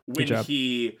 that when job.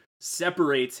 he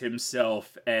separates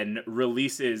himself and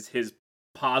releases his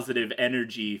positive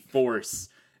energy force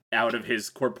out of his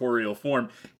corporeal form,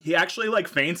 he actually like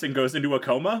faints and goes into a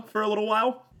coma for a little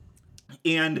while.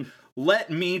 And let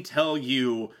me tell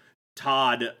you,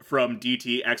 Todd from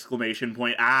DT exclamation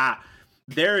point,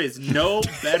 there is no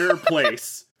better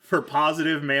place for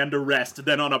Positive Man to rest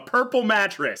than on a purple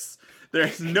mattress.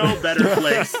 There's no better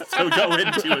place to go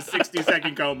into a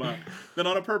 60-second coma than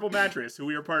on a purple mattress, who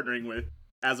we are partnering with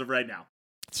as of right now.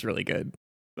 It's really good.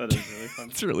 That is really fun.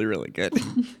 It's really, really good.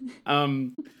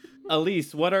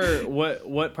 Elise,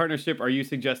 what partnership are you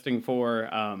suggesting for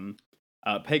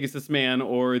Pegasus Man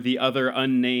or the other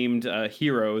unnamed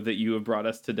hero that you have brought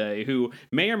us today, who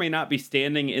may or may not be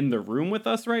standing in the room with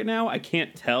us right now? I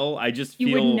can't tell. I just feel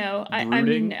You wouldn't know. I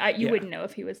mean, you Yeah. wouldn't know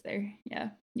if he was there.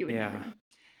 Yeah, you would Yeah. never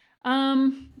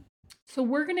know. So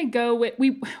we're gonna go with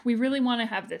we really want to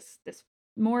have this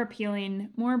more appealing,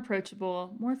 more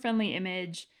approachable, more friendly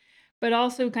image, but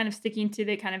also kind of sticking to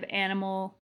the kind of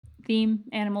animal theme,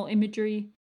 animal imagery.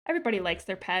 Everybody likes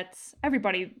their pets.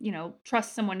 Everybody,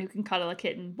 trusts someone who can cuddle a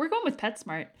kitten. We're going with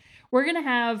PetSmart. We're gonna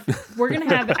have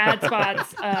ad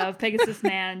spots of Pegasus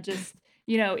Man just,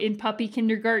 in puppy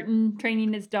kindergarten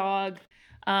training his dog,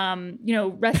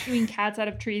 rescuing cats out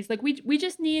of trees. Like we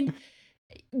just need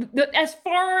as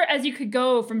far as you could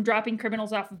go from dropping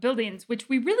criminals off of buildings, which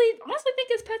we really honestly think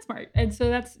is PetSmart. And so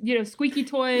that's, squeaky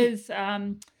toys,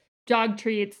 dog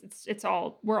treats.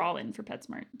 We're all in for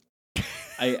PetSmart.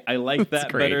 I like that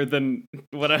great. better than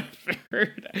what I've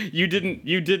heard. You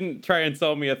didn't try and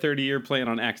sell me a 30-year plan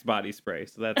on Axe body spray,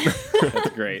 so that's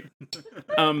great.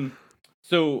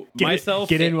 So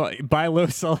Get in, buy low,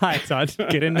 sell high, Todd.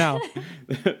 Get in now.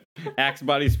 Axe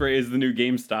body spray is the new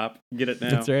GameStop. Get it now.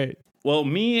 That's right. Well,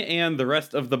 me and the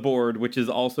rest of the board, which is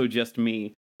also just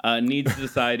me, needs to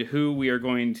decide who we are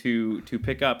going to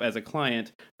pick up as a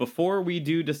client. Before we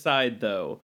do decide,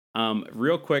 though,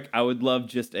 real quick, I would love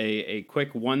just a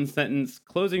quick one-sentence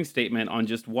closing statement on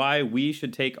just why we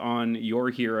should take on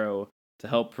your hero to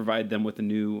help provide them with a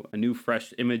new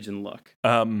fresh image and look.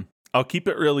 I'll keep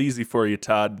it real easy for you,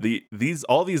 Todd.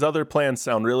 All these other plans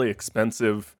sound really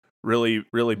expensive, really,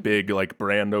 really big, like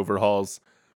brand overhauls.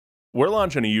 We're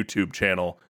launching a YouTube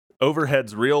channel.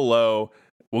 Overhead's real low.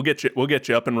 We'll get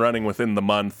you up and running within the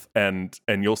month, and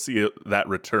you'll see that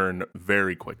return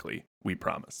very quickly. We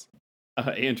promise.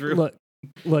 Andrew,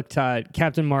 Look, Todd.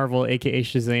 Captain Marvel, aka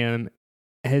Shazam,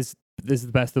 this is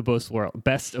the best of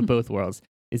both worlds.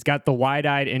 It's got the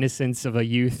wide-eyed innocence of a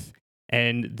youth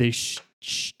and the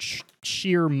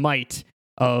sheer might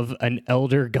of an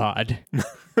elder god.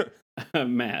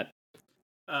 Matt.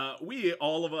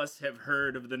 All of us have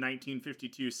heard of the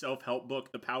 1952 self-help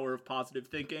book, The Power of Positive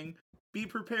Thinking. Be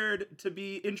prepared to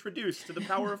be introduced to the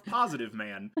power of Positive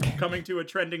Man, coming to a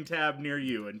trending tab near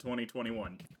you in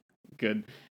 2021. Good.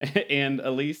 And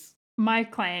Elise? My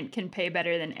client can pay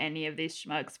better than any of these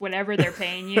schmucks. Whatever they're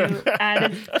paying you,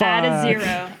 add a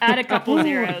zero, add a couple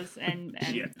zeros, and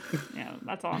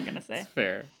that's all I'm gonna say. That's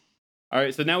fair. All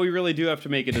right, so now we really do have to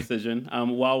make a decision.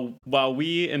 While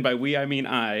we, and by we I mean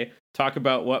I, talk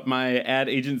about what my ad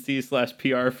agency /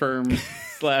 PR firm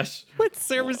 / What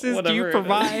services do you whatever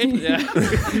provide? Yeah.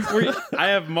 I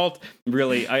have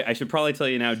really, I should probably tell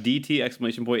you now, DT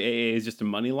exclamation point AA is just a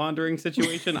money laundering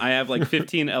situation. I have like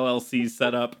 15 LLCs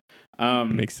set up.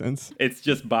 Makes sense. It's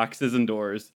just boxes and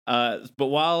doors. But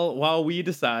while we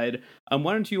decide,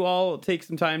 why don't you all take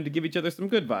some time to give each other some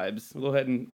good vibes? We'll go ahead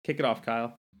and kick it off,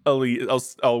 Kyle.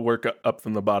 Elise, I'll work up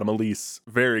from the bottom. Elise,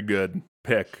 very good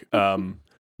pick.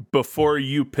 Before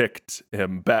you picked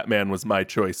him, Batman was my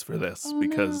choice for this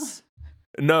because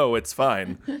no, it's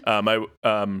fine.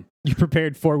 You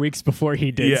prepared 4 weeks before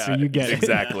he did, so you get it.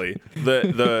 Exactly.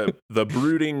 The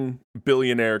brooding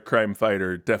billionaire crime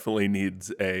fighter definitely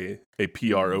needs a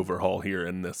PR overhaul here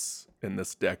in this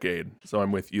decade. So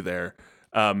I'm with you there.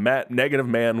 Matt, Negative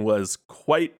Man was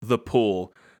quite the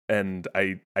pull. And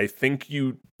I think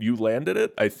you landed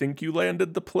it. I think you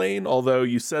landed the plane, although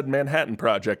you said Manhattan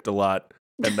Project a lot,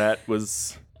 and that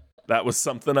was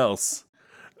something else.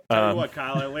 Tell you what,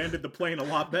 Kyle, I landed the plane a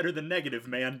lot better than Negative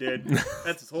Man did.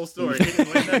 That's his whole story. He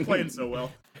didn't land that plane so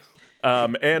well.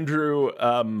 Andrew,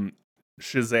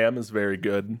 Shazam is very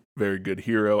good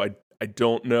hero. I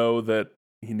don't know that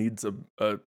he needs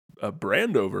a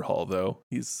brand overhaul though.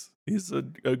 He's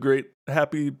a great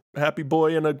happy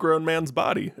boy in a grown man's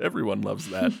body. Everyone loves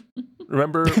that.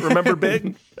 Remember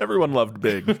Big? Everyone loved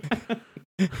Big.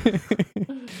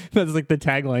 That's like the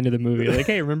tagline of the movie. Like,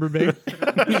 hey, remember Big?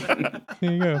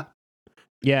 Here you go.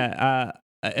 Yeah.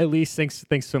 At least thanks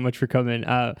so much for coming.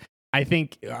 I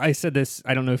think I said this.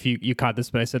 I don't know if you caught this,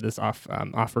 but I said this off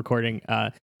recording.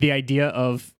 The idea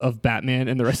of Batman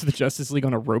and the rest of the Justice League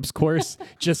on a ropes course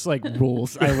just like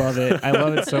rules. I love it. I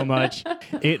love it so much.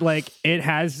 It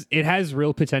has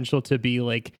real potential to be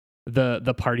like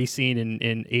the party scene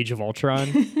in Age of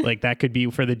Ultron. Like that could be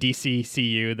for the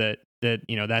DCCU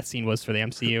that scene was for the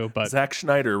MCU. But Zack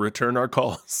Schneider, return our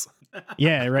calls.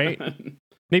 yeah, right.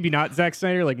 Maybe not Zack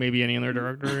Snyder, like maybe any other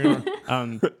director.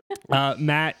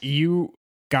 Matt, you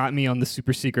got me on the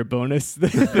super secret bonus.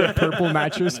 The purple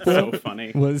mattress so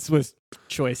funny. was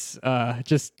choice.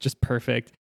 Just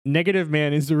perfect. Negative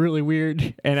Man is really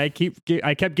weird, and I kept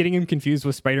getting him confused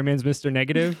with Spider-Man's Mr.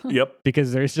 Negative. Yep.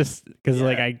 Because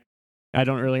like I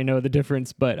don't really know the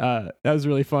difference, but that was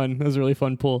really fun. That was a really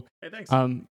fun pull. Hey, thanks.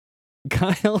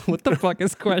 Kyle, what the fuck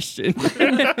is question?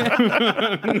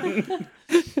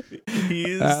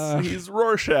 He's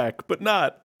Rorschach, but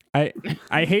not. I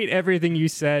hate everything you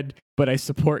said, but I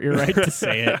support your right to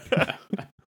say it.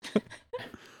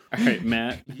 All right,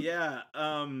 Matt. Yeah,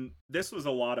 this was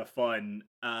a lot of fun.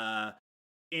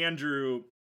 Andrew,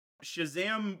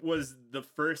 Shazam was the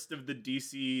first of the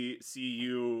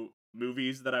DCCU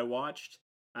movies that I watched,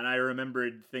 and I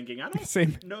remembered thinking, I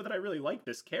don't know that I really like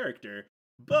this character,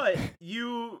 but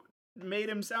you made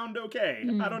him sound okay.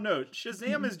 I don't know.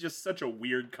 Shazam is just such a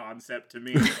weird concept to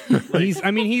me.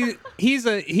 He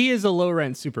is a low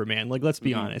rent Superman. Like, let's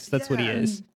be honest. That's what he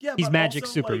is. Yeah, he's but Magic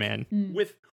also, Superman.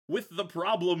 With the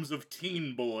problems of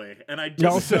Teen Boy, and I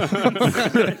just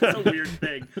it's a weird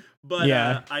thing. But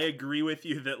yeah. I agree with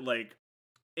you that like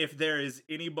if there is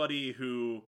anybody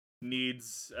who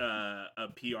needs a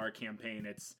PR campaign,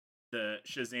 it's the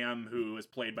Shazam who is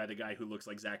played by the guy who looks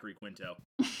like Zachary Quinto.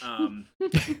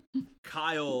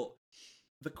 Kyle,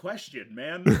 the question,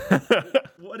 man.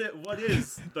 What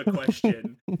is the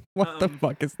question? What the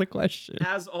fuck is the question?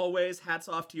 As always, hats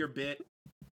off to your bit.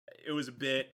 It was a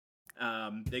bit.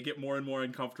 They get more and more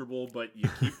uncomfortable, but you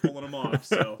keep pulling them off.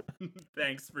 So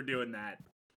thanks for doing that.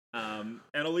 And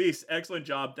Elise, excellent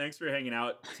job. Thanks for hanging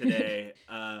out today.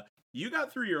 You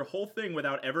got through your whole thing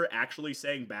without ever actually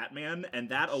saying Batman, and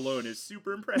that alone is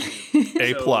super impressive.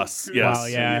 A+, yes. Wow,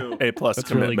 yeah. A+ That's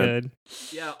commitment. really good.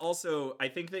 Yeah, also, I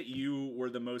think that you were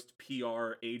the most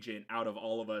PR agent out of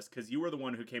all of us, because you were the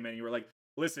one who came in and you were like,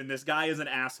 listen, this guy is an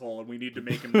asshole, and we need to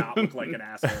make him not look like an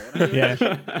asshole. And I really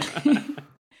appreciate that.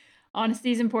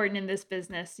 Honesty is important in this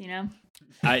business, you know?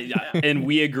 And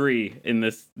we agree in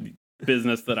this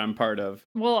business that I'm part of.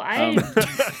 Well,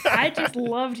 I just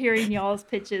loved hearing y'all's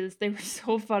pitches. They were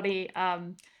so funny.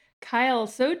 Kyle,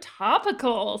 so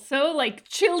topical, so like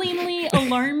chillingly,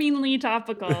 alarmingly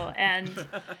topical. And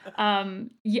I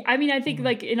mean, I think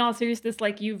like in all seriousness,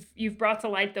 like you've brought to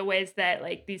light the ways that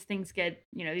like these things get,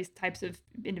 you know, these types of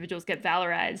individuals get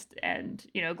valorized and,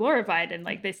 you know, glorified, and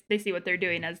like they see what they're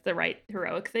doing as the right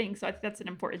heroic thing. So I think that's an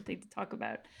important thing to talk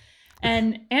about.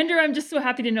 And Andrew, I'm just so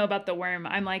happy to know about the worm.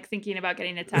 I'm like thinking about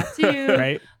getting a tattoo,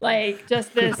 right? Like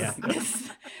just this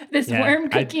worm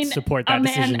cooking a man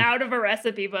decision out of a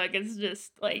recipe book is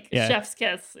just like chef's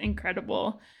kiss,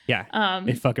 incredible. Yeah,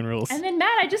 it fucking rules. And then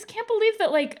Matt, I just can't believe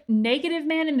that like Negative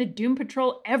Man and the Doom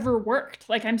Patrol ever worked.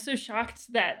 Like I'm so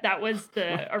shocked that was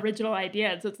the original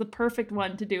idea. So it's the perfect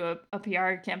one to do a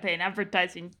PR campaign,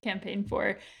 advertising campaign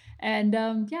for. And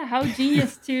how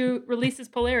genius to release this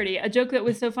polarity. A joke that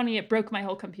was so funny it broke my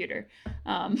whole computer.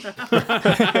 As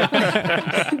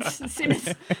soon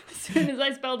as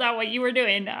I spelled out what you were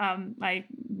doing, my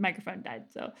microphone died.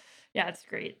 So yeah, it's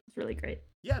great. It's really great.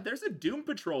 Yeah, there's a Doom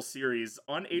Patrol series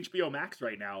on HBO Max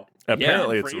right now.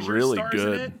 Apparently, it's Fraser really stars in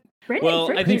good. it.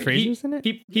 I think Fraser's in it?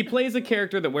 he plays a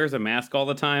character that wears a mask all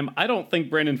the time. I don't think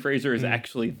Brendan Fraser is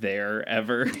actually there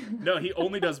ever. No, he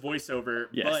only does voiceover,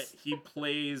 Yes. but he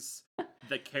plays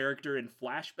the character in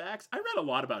flashbacks. I read a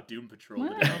lot about Doom Patrol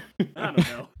today. I don't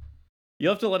know.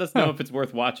 You'll have to let us know if it's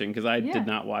worth watching, because I did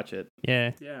not watch it.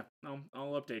 Yeah. Yeah,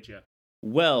 I'll update you.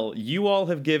 Well, you all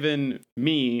have given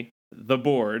me the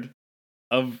board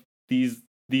of this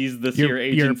year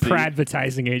agency. Your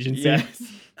Pradvertising agency. Yes.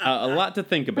 A lot to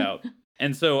think about.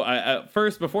 And so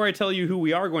first, before I tell you who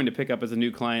we are going to pick up as a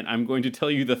new client, I'm going to tell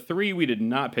you the 3 we did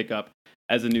not pick up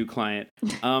as a new client.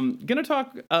 Gonna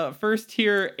talk first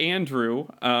here, Andrew.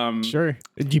 Sure.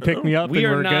 Did you pick me up? We and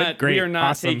are we're not. good? Great. We are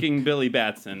not Awesome. taking Billy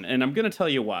Batson, and I'm gonna tell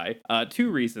you why. 2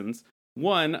 reasons.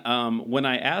 One, when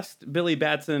I asked Billy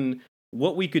Batson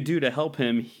what we could do to help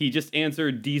him, he just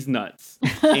answered "D's nuts,"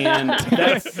 and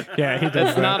that's he does that's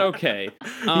that. not okay.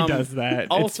 He does that.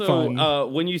 Also, it's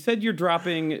fun. when you said you're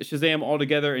dropping Shazam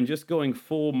altogether and just going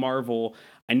full Marvel,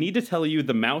 I need to tell you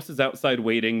the mouse is outside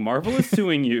waiting. Marvel is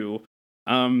suing you.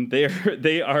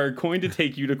 They are going to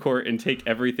take you to court and take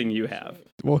everything you have.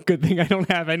 Well, good thing I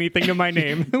don't have anything to my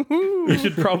name. You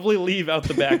should probably leave out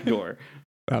the back door.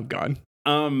 I'm gone.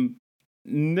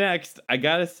 Next, I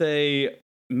gotta say,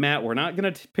 Matt, we're not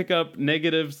gonna pick up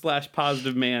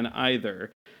negative/positive man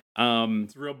either.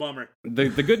 It's a real bummer. The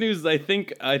good news is I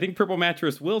think Purple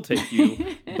Mattress will take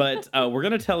you, but we're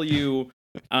gonna tell you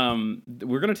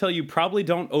probably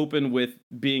don't open with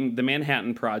being the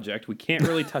Manhattan Project. We can't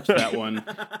really touch that one.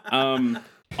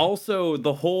 Also,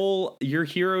 the whole your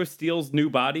hero steals new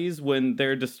bodies when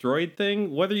they're destroyed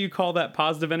thing, whether you call that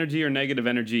positive energy or negative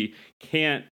energy,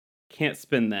 can't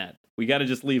spin that. We got to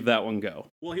just leave that one go.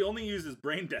 Well, he only uses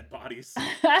brain dead bodies,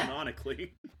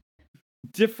 canonically.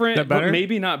 Different, but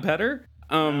maybe not better.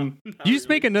 No, You just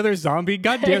make another zombie?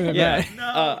 God damn it, Yeah.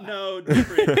 Matt. No,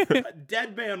 different.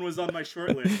 Dead Man was on my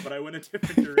short list, but I went a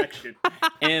different direction.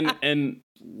 And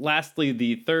lastly,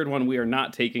 the third one we are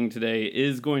not taking today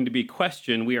is going to be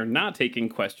Question. We are not taking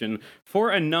Question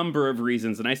for a number of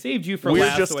reasons, and I saved you for We're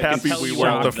last. just so I can happy tell we you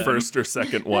weren't all the of them. first or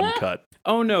second one cut.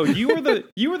 Oh no, you were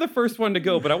the first one to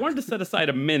go, but I wanted to set aside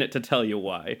a minute to tell you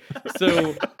why.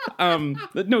 So,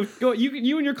 no, go.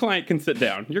 You and your client can sit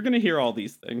down. You're gonna hear all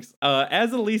these things.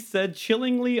 As Elise said,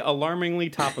 chillingly, alarmingly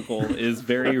topical is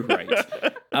very right.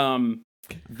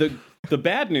 The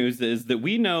bad news is that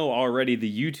we know already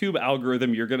the YouTube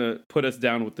algorithm you're gonna put us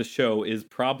down with the show is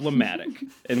problematic,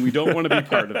 and we don't want to be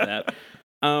part of that.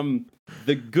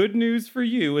 The good news for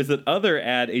you is that other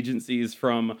ad agencies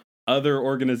from other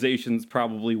organizations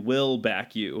probably will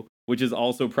back you, which is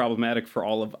also problematic for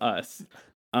all of us.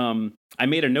 I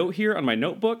made a note here on my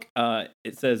notebook.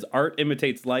 It says art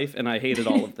imitates life, and I hated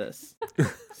all of this.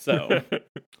 So,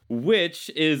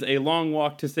 which is a long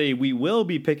walk to say we will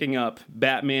be picking up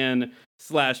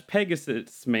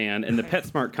Batman/Pegasus Man, and the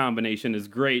PetSmart combination is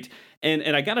great.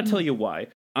 And I gotta tell you why.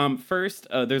 First,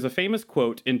 there's a famous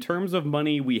quote, "In terms of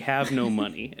money, we have no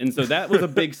money." And so that was a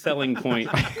big selling point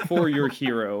for your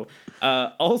hero.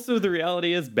 Also, the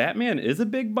reality is Batman is a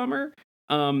big bummer.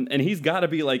 And he's got to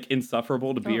be like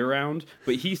insufferable to be around,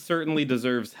 but he certainly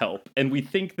deserves help. And we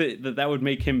think that would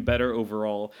make him better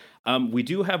overall. We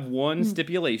do have one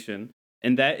stipulation,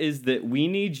 and that is that we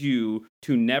need you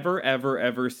to never, ever,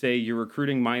 ever say you're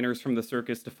recruiting minors from the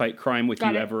circus to fight crime with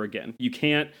you ever again. You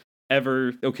can't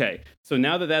ever. Okay. So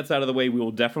now that that's out of the way, we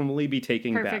will definitely be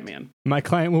taking Batman. My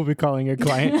client will be calling your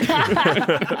client.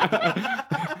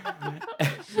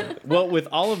 Well, with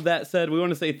all of that said, we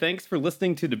want to say thanks for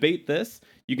listening to Debate This.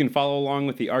 You can follow along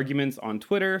with the arguments on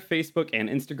Twitter, Facebook, and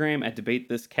Instagram at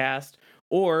DebateThisCast,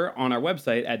 or on our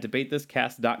website at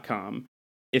debatethiscast.com.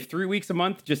 If 3 weeks a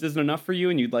month just isn't enough for you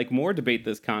and you'd like more Debate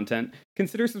This content,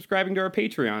 consider subscribing to our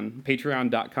Patreon,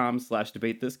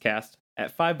 patreon.com/debatethiscast,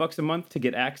 at $5 a month to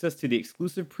get access to the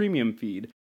exclusive premium feed.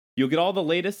 You'll get all the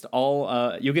latest,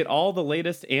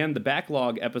 and the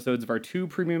backlog episodes of our 2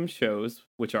 premium shows,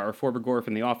 which are Forbegorf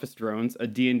and the Office Drones, a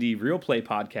D&D real play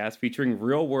podcast featuring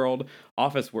real-world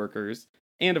office workers,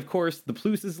 and of course, The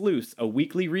Plus is Loose, a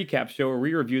weekly recap show where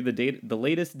we review the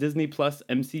latest Disney Plus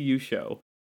MCU show.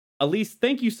 Elise,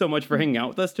 thank you so much for hanging out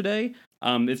with us today.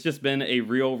 It's just been a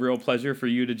real pleasure for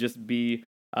you to just be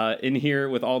in here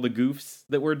with all the goofs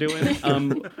that we're doing.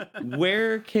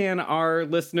 Where can our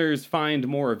listeners find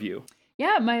more of you?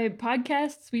 Yeah, my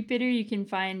podcast, Sweet Bitter, you can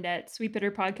find at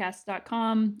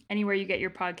sweetbitterpodcast.com, anywhere you get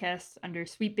your podcasts under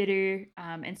Sweet Bitter,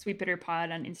 and Sweet Bitter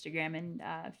Pod on Instagram and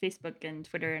Facebook and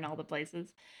Twitter and all the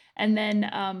places. And then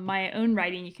my own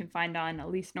writing you can find on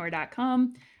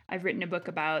elisenor.com. I've written a book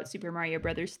about Super Mario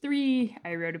Brothers 3.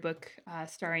 I wrote a book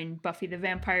starring Buffy the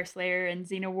Vampire Slayer and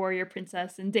Xena Warrior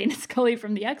Princess and Dana Scully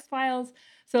from the X-Files.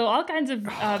 So all kinds of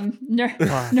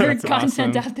nerd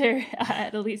content out there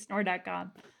at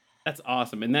elisenor.com. That's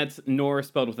awesome. And that's Nor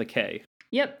spelled with a K.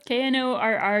 Yep,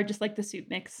 KNORR, just like the soup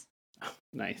mix.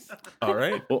 Nice. All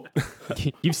right. Well,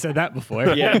 You've said that before.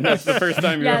 yeah, that's the first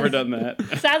time you've Yes. ever done that.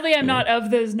 Sadly, I'm not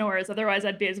of those Nors. Otherwise,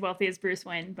 I'd be as wealthy as Bruce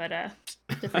Wayne, but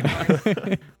different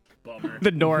Nors. Bummer. The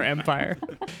Nor Empire.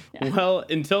 Well,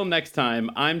 until next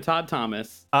time, I'm Todd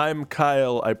Thomas. I'm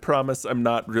Kyle. I promise I'm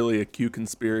not really a Q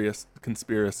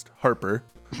conspiracist Harper.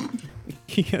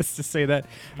 He has to say that.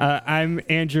 I'm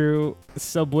Andrew,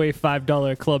 Subway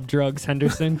 $5 Club Drugs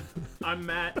Henderson. I'm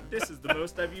Matt. This is the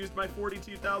most I've used my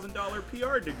 $42,000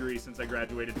 PR degree since I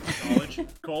graduated from college.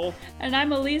 Cole. And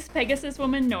I'm Elise, Pegasus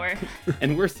Woman Nor.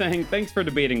 And we're saying thanks for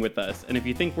debating with us. And if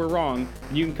you think we're wrong,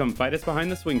 you can come fight us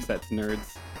behind the swing sets,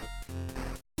 nerds.